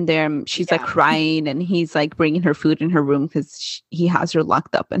 And she's like Yeah. crying, and he's like bringing her food in her room because he has her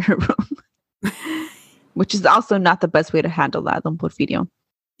locked up in her room. Which is also not the best way to handle that, Don Porfirio.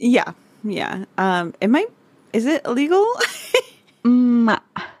 Yeah. Yeah. Is it illegal?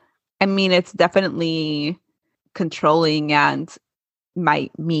 I mean, it's definitely controlling and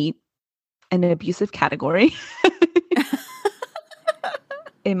might meet an abusive category.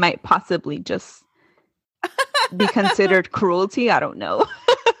 It might possibly just be considered cruelty. I don't know.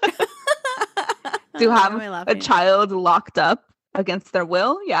 To Why have am I a laughing? child locked up against their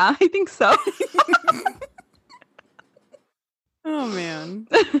will? Yeah, I think so. Oh man.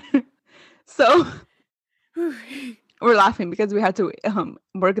 So we're laughing because we had to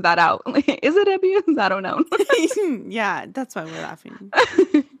work that out. Is it abuse? I don't know. Yeah, that's why we're laughing.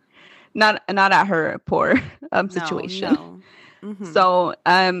 Not at her poor situation. No. Mhm. So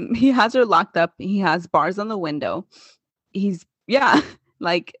he has her locked up. He has bars on the window. He's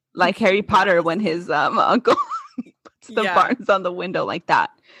like Harry Potter when his uncle puts the Yeah. bars on the window like that.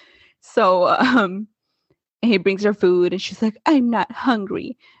 So he brings her food and she's like, I'm not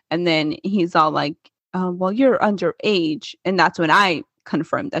hungry. And then he's all like, well, you're underage. And that's when I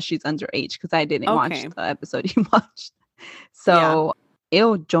confirmed that she's underage because I didn't watch Okay. the episode you watched. So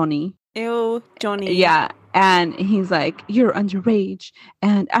ew, Johnny. Ew, Johnny. Yeah. And he's like, you're underage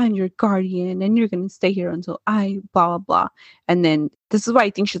and I'm your guardian and you're going to stay here until I blah, blah, blah. And then this is why I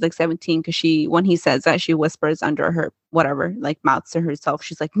think she's like 17 because when he says that, she whispers under her, whatever, like mouths to herself.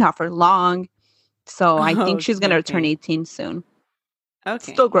 She's like, not for long. So I think she's going to turn 18 soon.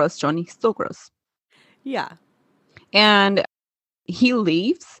 Okay. Still gross, Johnny. Still gross. Yeah. And he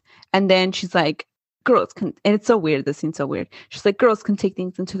leaves. And then she's like, girls can, and it's so weird. This scene's so weird. She's like, girls can take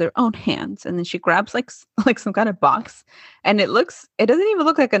things into their own hands. And then she grabs like some kind of box, and it doesn't even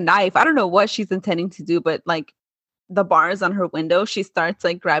look like a knife. I don't know what she's intending to do, but like the bars on her window, she starts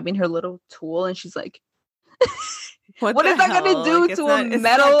like grabbing her little tool, and she's like, what is that going to do to a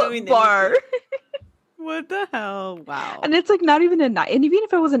metal bar? What the hell? Wow. And it's like not even a knife. And even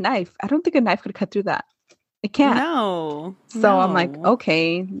if it was a knife, I don't think a knife could cut through that. It can't. No. So I'm like, No.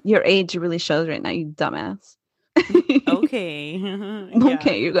 okay, your age really shows right now, you dumbass. Okay.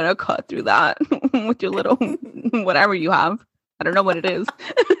 Okay, you're gonna cut through that with your little whatever you have. I don't know what it is.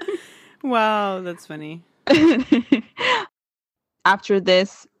 Wow, that's funny. After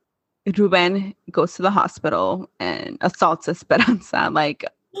this, Ruben goes to the hospital and assaults Esperanza. Like,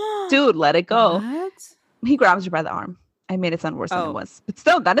 dude, let it go. What? He grabs her by the arm. I made it sound worse than Oh. it was. But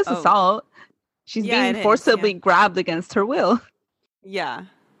still, that is Oh. assault. She's Yeah, it being is, forcibly yeah. grabbed against her will. Yeah.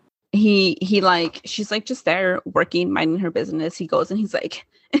 He like, she's like just there working, minding her business. He goes and he's like,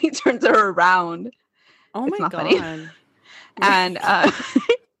 and he turns her around. Oh It's my not god. funny. And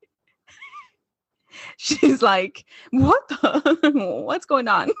she's like, what's going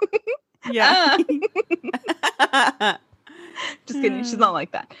on? Yeah. Just kidding. She's not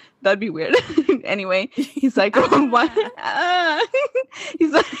like that. That'd be weird. Anyway, he's like, what?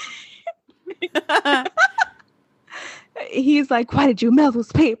 He's like, he's like, why did you mail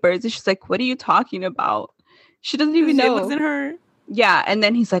those papers? And she's like, what are you talking about? She doesn't even know. It wasn't her. Yeah. And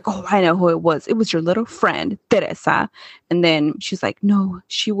then he's like, oh, I know who it was. It was your little friend, Teresa. And then she's like, no,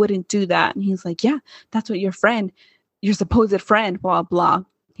 she wouldn't do that. And he's like, yeah, that's what your supposed friend, blah, blah.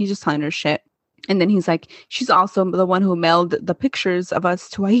 He's just telling her shit. And then he's like, she's also the one who mailed the pictures of us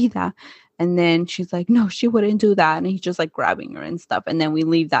to Aida. And then she's like, no, she wouldn't do that. And he's just like grabbing her and stuff. And then we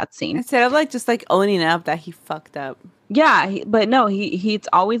leave that scene. Instead of like just like owning up that he fucked up. Yeah. But no, it's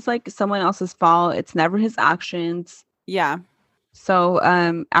always like someone else's fault. It's never his actions. Yeah. So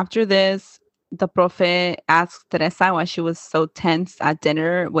after this, the profe asked Teresa why she was so tense at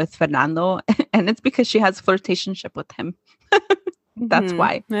dinner with Fernando. And it's because she has flirtationship with him. That's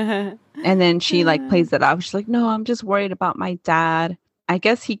why. And then she like plays it off. She's like, no, I'm just worried about my dad. I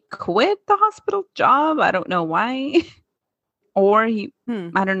guess he quit the hospital job. I don't know why. Or he,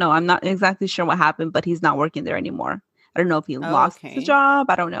 I don't know. I'm not exactly sure what happened, but he's not working there anymore. I don't know if he lost the job.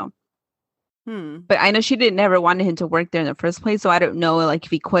 I don't know. But I know she never wanted him to work there in the first place. So I don't know like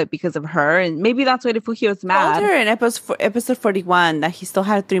if he quit because of her. And maybe that's why Refugio was mad. Told her in episode 41 that he still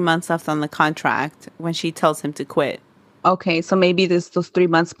had 3 months left on the contract when she tells him to quit. Okay, so maybe those 3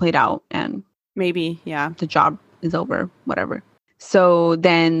 months played out and maybe, yeah, the job is over, whatever. So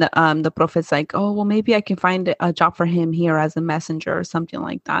then the prophet's like, oh, well, maybe I can find a job for him here as a messenger or something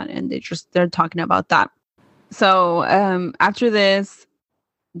like that. And they're talking about that. So after this,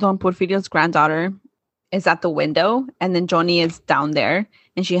 Don Porfirio's granddaughter is at the window, and then Johnny is down there,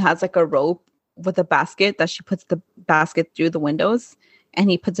 and she has like a rope with a basket that she puts the basket through the windows, and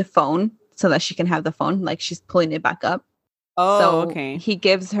he puts a phone so that she can have the phone, like she's pulling it back up. Oh, so okay. He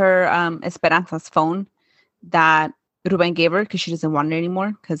gives her Esperanza's phone that Ruben gave her because she doesn't want it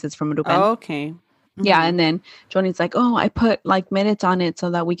anymore because it's from Ruben. Oh, okay. Mm-hmm. Yeah, and then Johnny's like, oh, I put like minutes on it so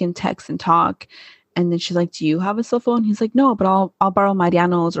that we can text and talk. And then she's like, do you have a cell phone? He's like, no, but I'll borrow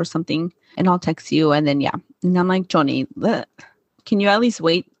Mariano's or something and I'll text you. And then, yeah. And I'm like, Johnny, can you at least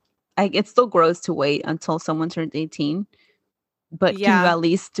wait? It's still gross to wait until someone turns 18. But can you at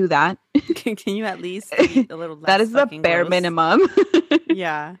least do that? Can you at least be a little less that is the bare minimum.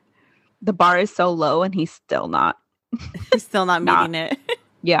 Yeah. The bar is so low and he's still not. He's still not meeting it.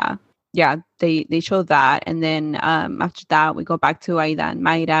 Yeah. Yeah. They show that. And then after that, we go back to Aida and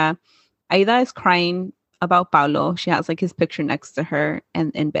Mayra. Aida is crying about Paulo. She has like his picture next to her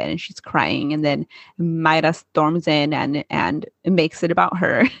and in bed, and she's crying. And then Mayra storms in and makes it about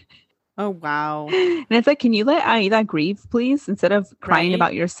her. Oh, wow. And it's like, can you let Aida grieve, please? Instead of crying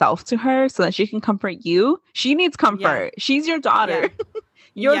about yourself to her so that she can comfort you. She needs comfort. Yeah. She's your daughter. Yeah.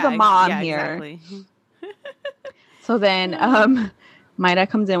 You're the mom here. Exactly. So then Mayra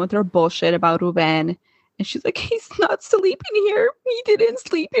comes in with her bullshit about Ruben. And she's like, he's not sleeping here. He didn't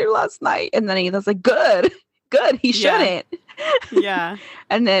sleep here last night. And then Aida's like, good. He shouldn't. Yeah.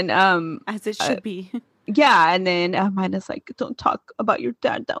 And then as it should be. Yeah. And then Mayra's like, don't talk about your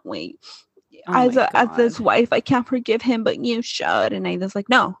dad that way. As his wife, I can't forgive him, but you should. And Aida's like,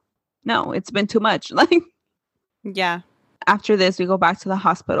 no, it's been too much. Like, yeah. After this, we go back to the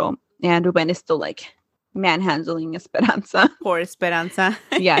hospital, and Ruben is still like manhandling Esperanza. Poor Esperanza.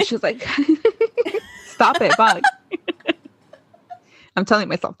 Yeah, she's like, stop it, Bug. I'm telling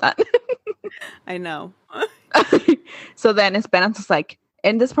myself that. I know. So then Esperanza's like,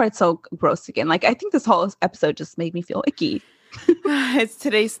 and this part's so gross again. Like, I think this whole episode just made me feel icky. It's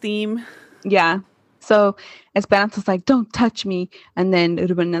today's theme. Yeah. So Esperanza's like, don't touch me. And then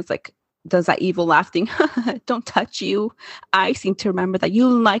Ruben is like, does that evil laughing. Don't touch you. I seem to remember that you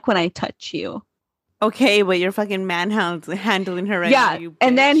like when I touch you. Okay, but you're fucking handling her right now. Yeah,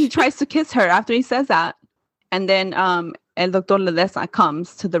 and then he tries to kiss her after he says that. And then El Doctor Ledesma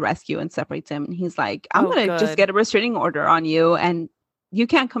comes to the rescue and separates him. And he's like, I'm going to just get a restraining order on you. And you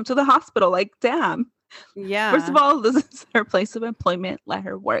can't come to the hospital. Like, damn. Yeah. First of all, this is her place of employment. Let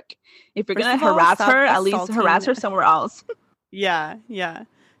her work. If you're going to harass her, at least harass her somewhere else. Yeah.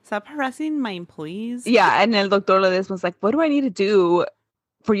 Stop harassing my employees. Yeah, and El Doctor Ledesma's like, what do I need to do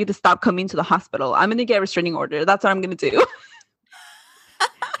for you to stop coming to the hospital? I'm going to get a restraining order. That's what I'm going to do.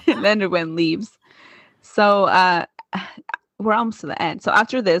 And then Ruben leaves. So we're almost to the end. So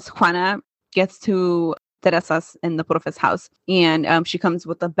after this, Juana gets to Teresa's in the profe's house, and she comes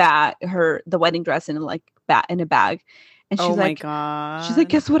with the wedding dress in a bag. And she's like, my God. She's like,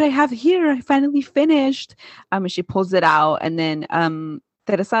 guess what I have here? I finally finished. And she pulls it out, and then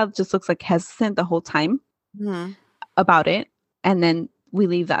Teresa just looks like hesitant the whole time about it. And then we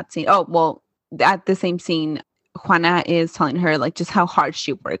leave that scene. Oh, well, at the same scene, Juana is telling her like just how hard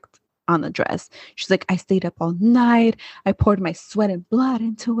she worked on the dress. She's like, I stayed up all night. I poured my sweat and blood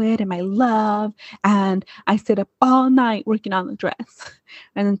into it and my love. And I stayed up all night working on the dress.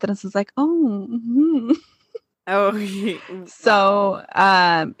 And then Teresa's like, oh. Mm-hmm. Oh. So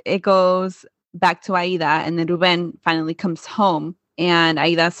it goes back to Aida, and then Ruben finally comes home. And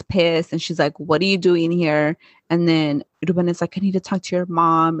Aida's pissed, and she's like, what are you doing here? And then Ruben is like, I need to talk to your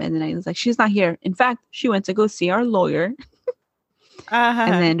mom. And then Aida's like, she's not here. In fact, she went to go see our lawyer.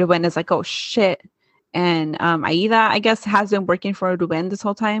 And then Ruben is like, oh, shit. And Aida, I guess, has been working for Ruben this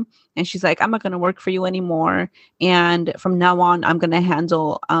whole time. And she's like, I'm not going to work for you anymore. And from now on, I'm going to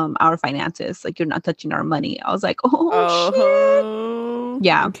handle our finances. Like, you're not touching our money. I was like, oh.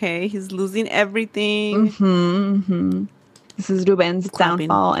 Yeah. Okay, he's losing everything. This is Ruben's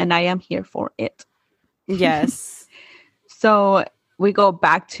downfall, and I am here for it. Yes. So we go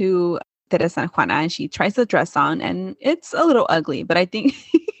back to Teresa and Juana, and she tries the dress on, and it's a little ugly, but I think...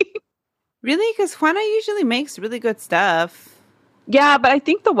 Really? Because Juana usually makes really good stuff. Yeah, but I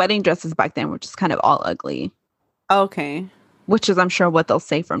think the wedding dresses back then were just kind of all ugly. Okay. Which is, I'm sure, what they'll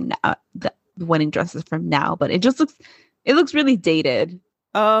say from now, the wedding dresses from now, but it looks really dated.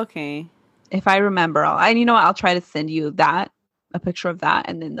 Okay. If I remember all. And you know what? I'll try to send you a picture of that,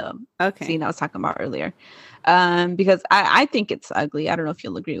 and then the scene I was talking about earlier. Because I think it's ugly. I don't know if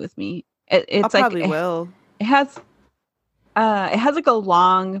you'll agree with me. It's I probably will. It has like a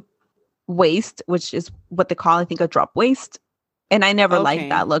long waist, which is what they call, I think, a drop waist. And I never liked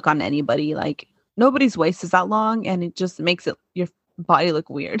that look on anybody. Like, nobody's waist is that long, and it just makes your body look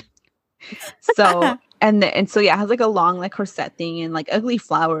weird. So and so yeah, it has like a long like corset thing and like ugly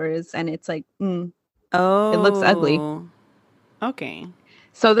flowers, and it's like it looks ugly. Okay.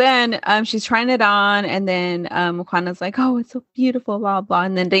 So then she's trying it on, and then Juana's like, oh, it's so beautiful, blah blah.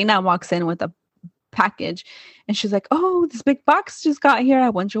 And then Dana walks in with a package, and she's like, oh, this big box just got here. I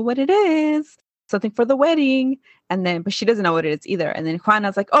wonder what it is. Something for the wedding. And then, but she doesn't know what it is either. And then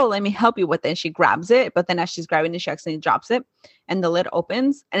Juana's like, oh, let me help you with it. And she grabs it, but then as she's grabbing it, she accidentally drops it, and the lid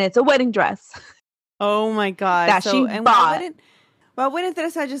opens, and it's a wedding dress. Oh my God. That she bought. Why wouldn't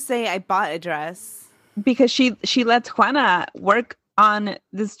Teresa just say, I bought a dress? Because she lets Juana work on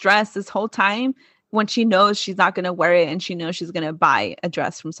this dress this whole time when she knows she's not going to wear it, and she knows she's going to buy a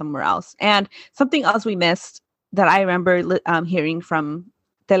dress from somewhere else. And something else we missed that I remember hearing from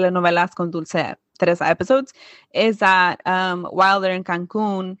Telenovelas con Dulce Teresa episodes is that while they're in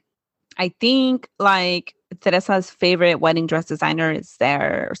Cancun, I think like Teresa's favorite wedding dress designer is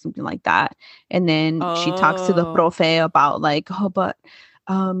there or something like that. And then she talks to the profe about like, oh, but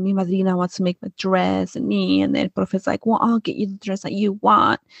mi madrina wants to make a dress and me. And then profe's like, well, I'll get you the dress that you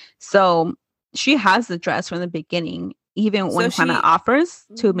want. So she has the dress from the beginning, even when Juana offers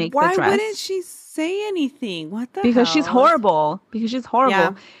to make the dress. Why wouldn't she say anything? What the Because hell? she's horrible.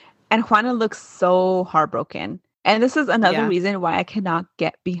 Yeah. And Juana looks so heartbroken. And this is another reason why I cannot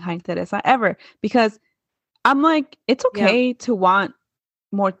get behind Teresa ever. Because I'm like, it's okay to want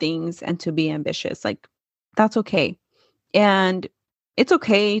more things and to be ambitious. Like, that's okay. And it's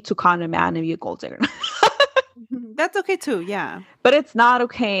okay to con a man and be a gold digger. That's okay too, yeah. But it's not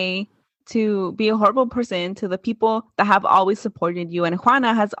okay to be a horrible person to the people that have always supported you. And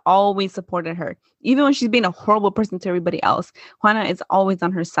Juana has always supported her. Even when she's being a horrible person to everybody else, Juana is always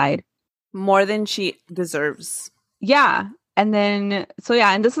on her side. More than she deserves. Yeah. And then, so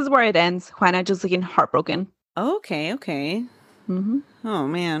yeah, and this is where it ends. Juana just looking heartbroken. Okay. Mm-hmm. Oh,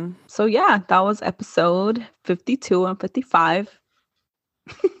 man. So yeah, that was episode 52 and 55.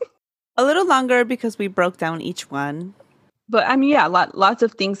 A little longer because we broke down each one. But I mean, yeah, lots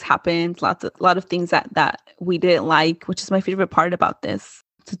of things happened. Lot of things that we didn't like, which is my favorite part about this,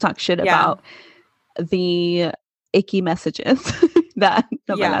 to talk shit about the icky messages that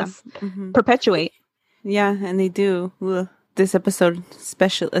novelas perpetuate. Yeah, and they do. Ugh. This episode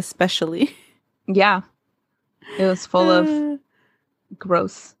especially. Yeah. It was full of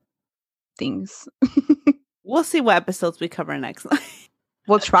gross things. We'll see what episodes we cover next.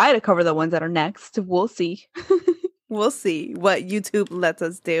 We'll try to cover the ones that are next. We'll see. We'll see what YouTube lets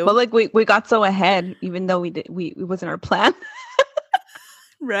us do. But like we got so ahead, even though it wasn't our plan.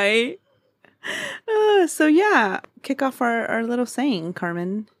 Right. So yeah, kick off our little saying,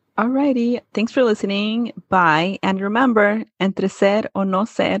 Carmen. Alrighty. Thanks for listening. Bye. And remember, entre ser o no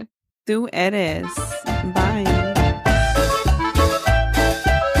ser, tú eres. Bye.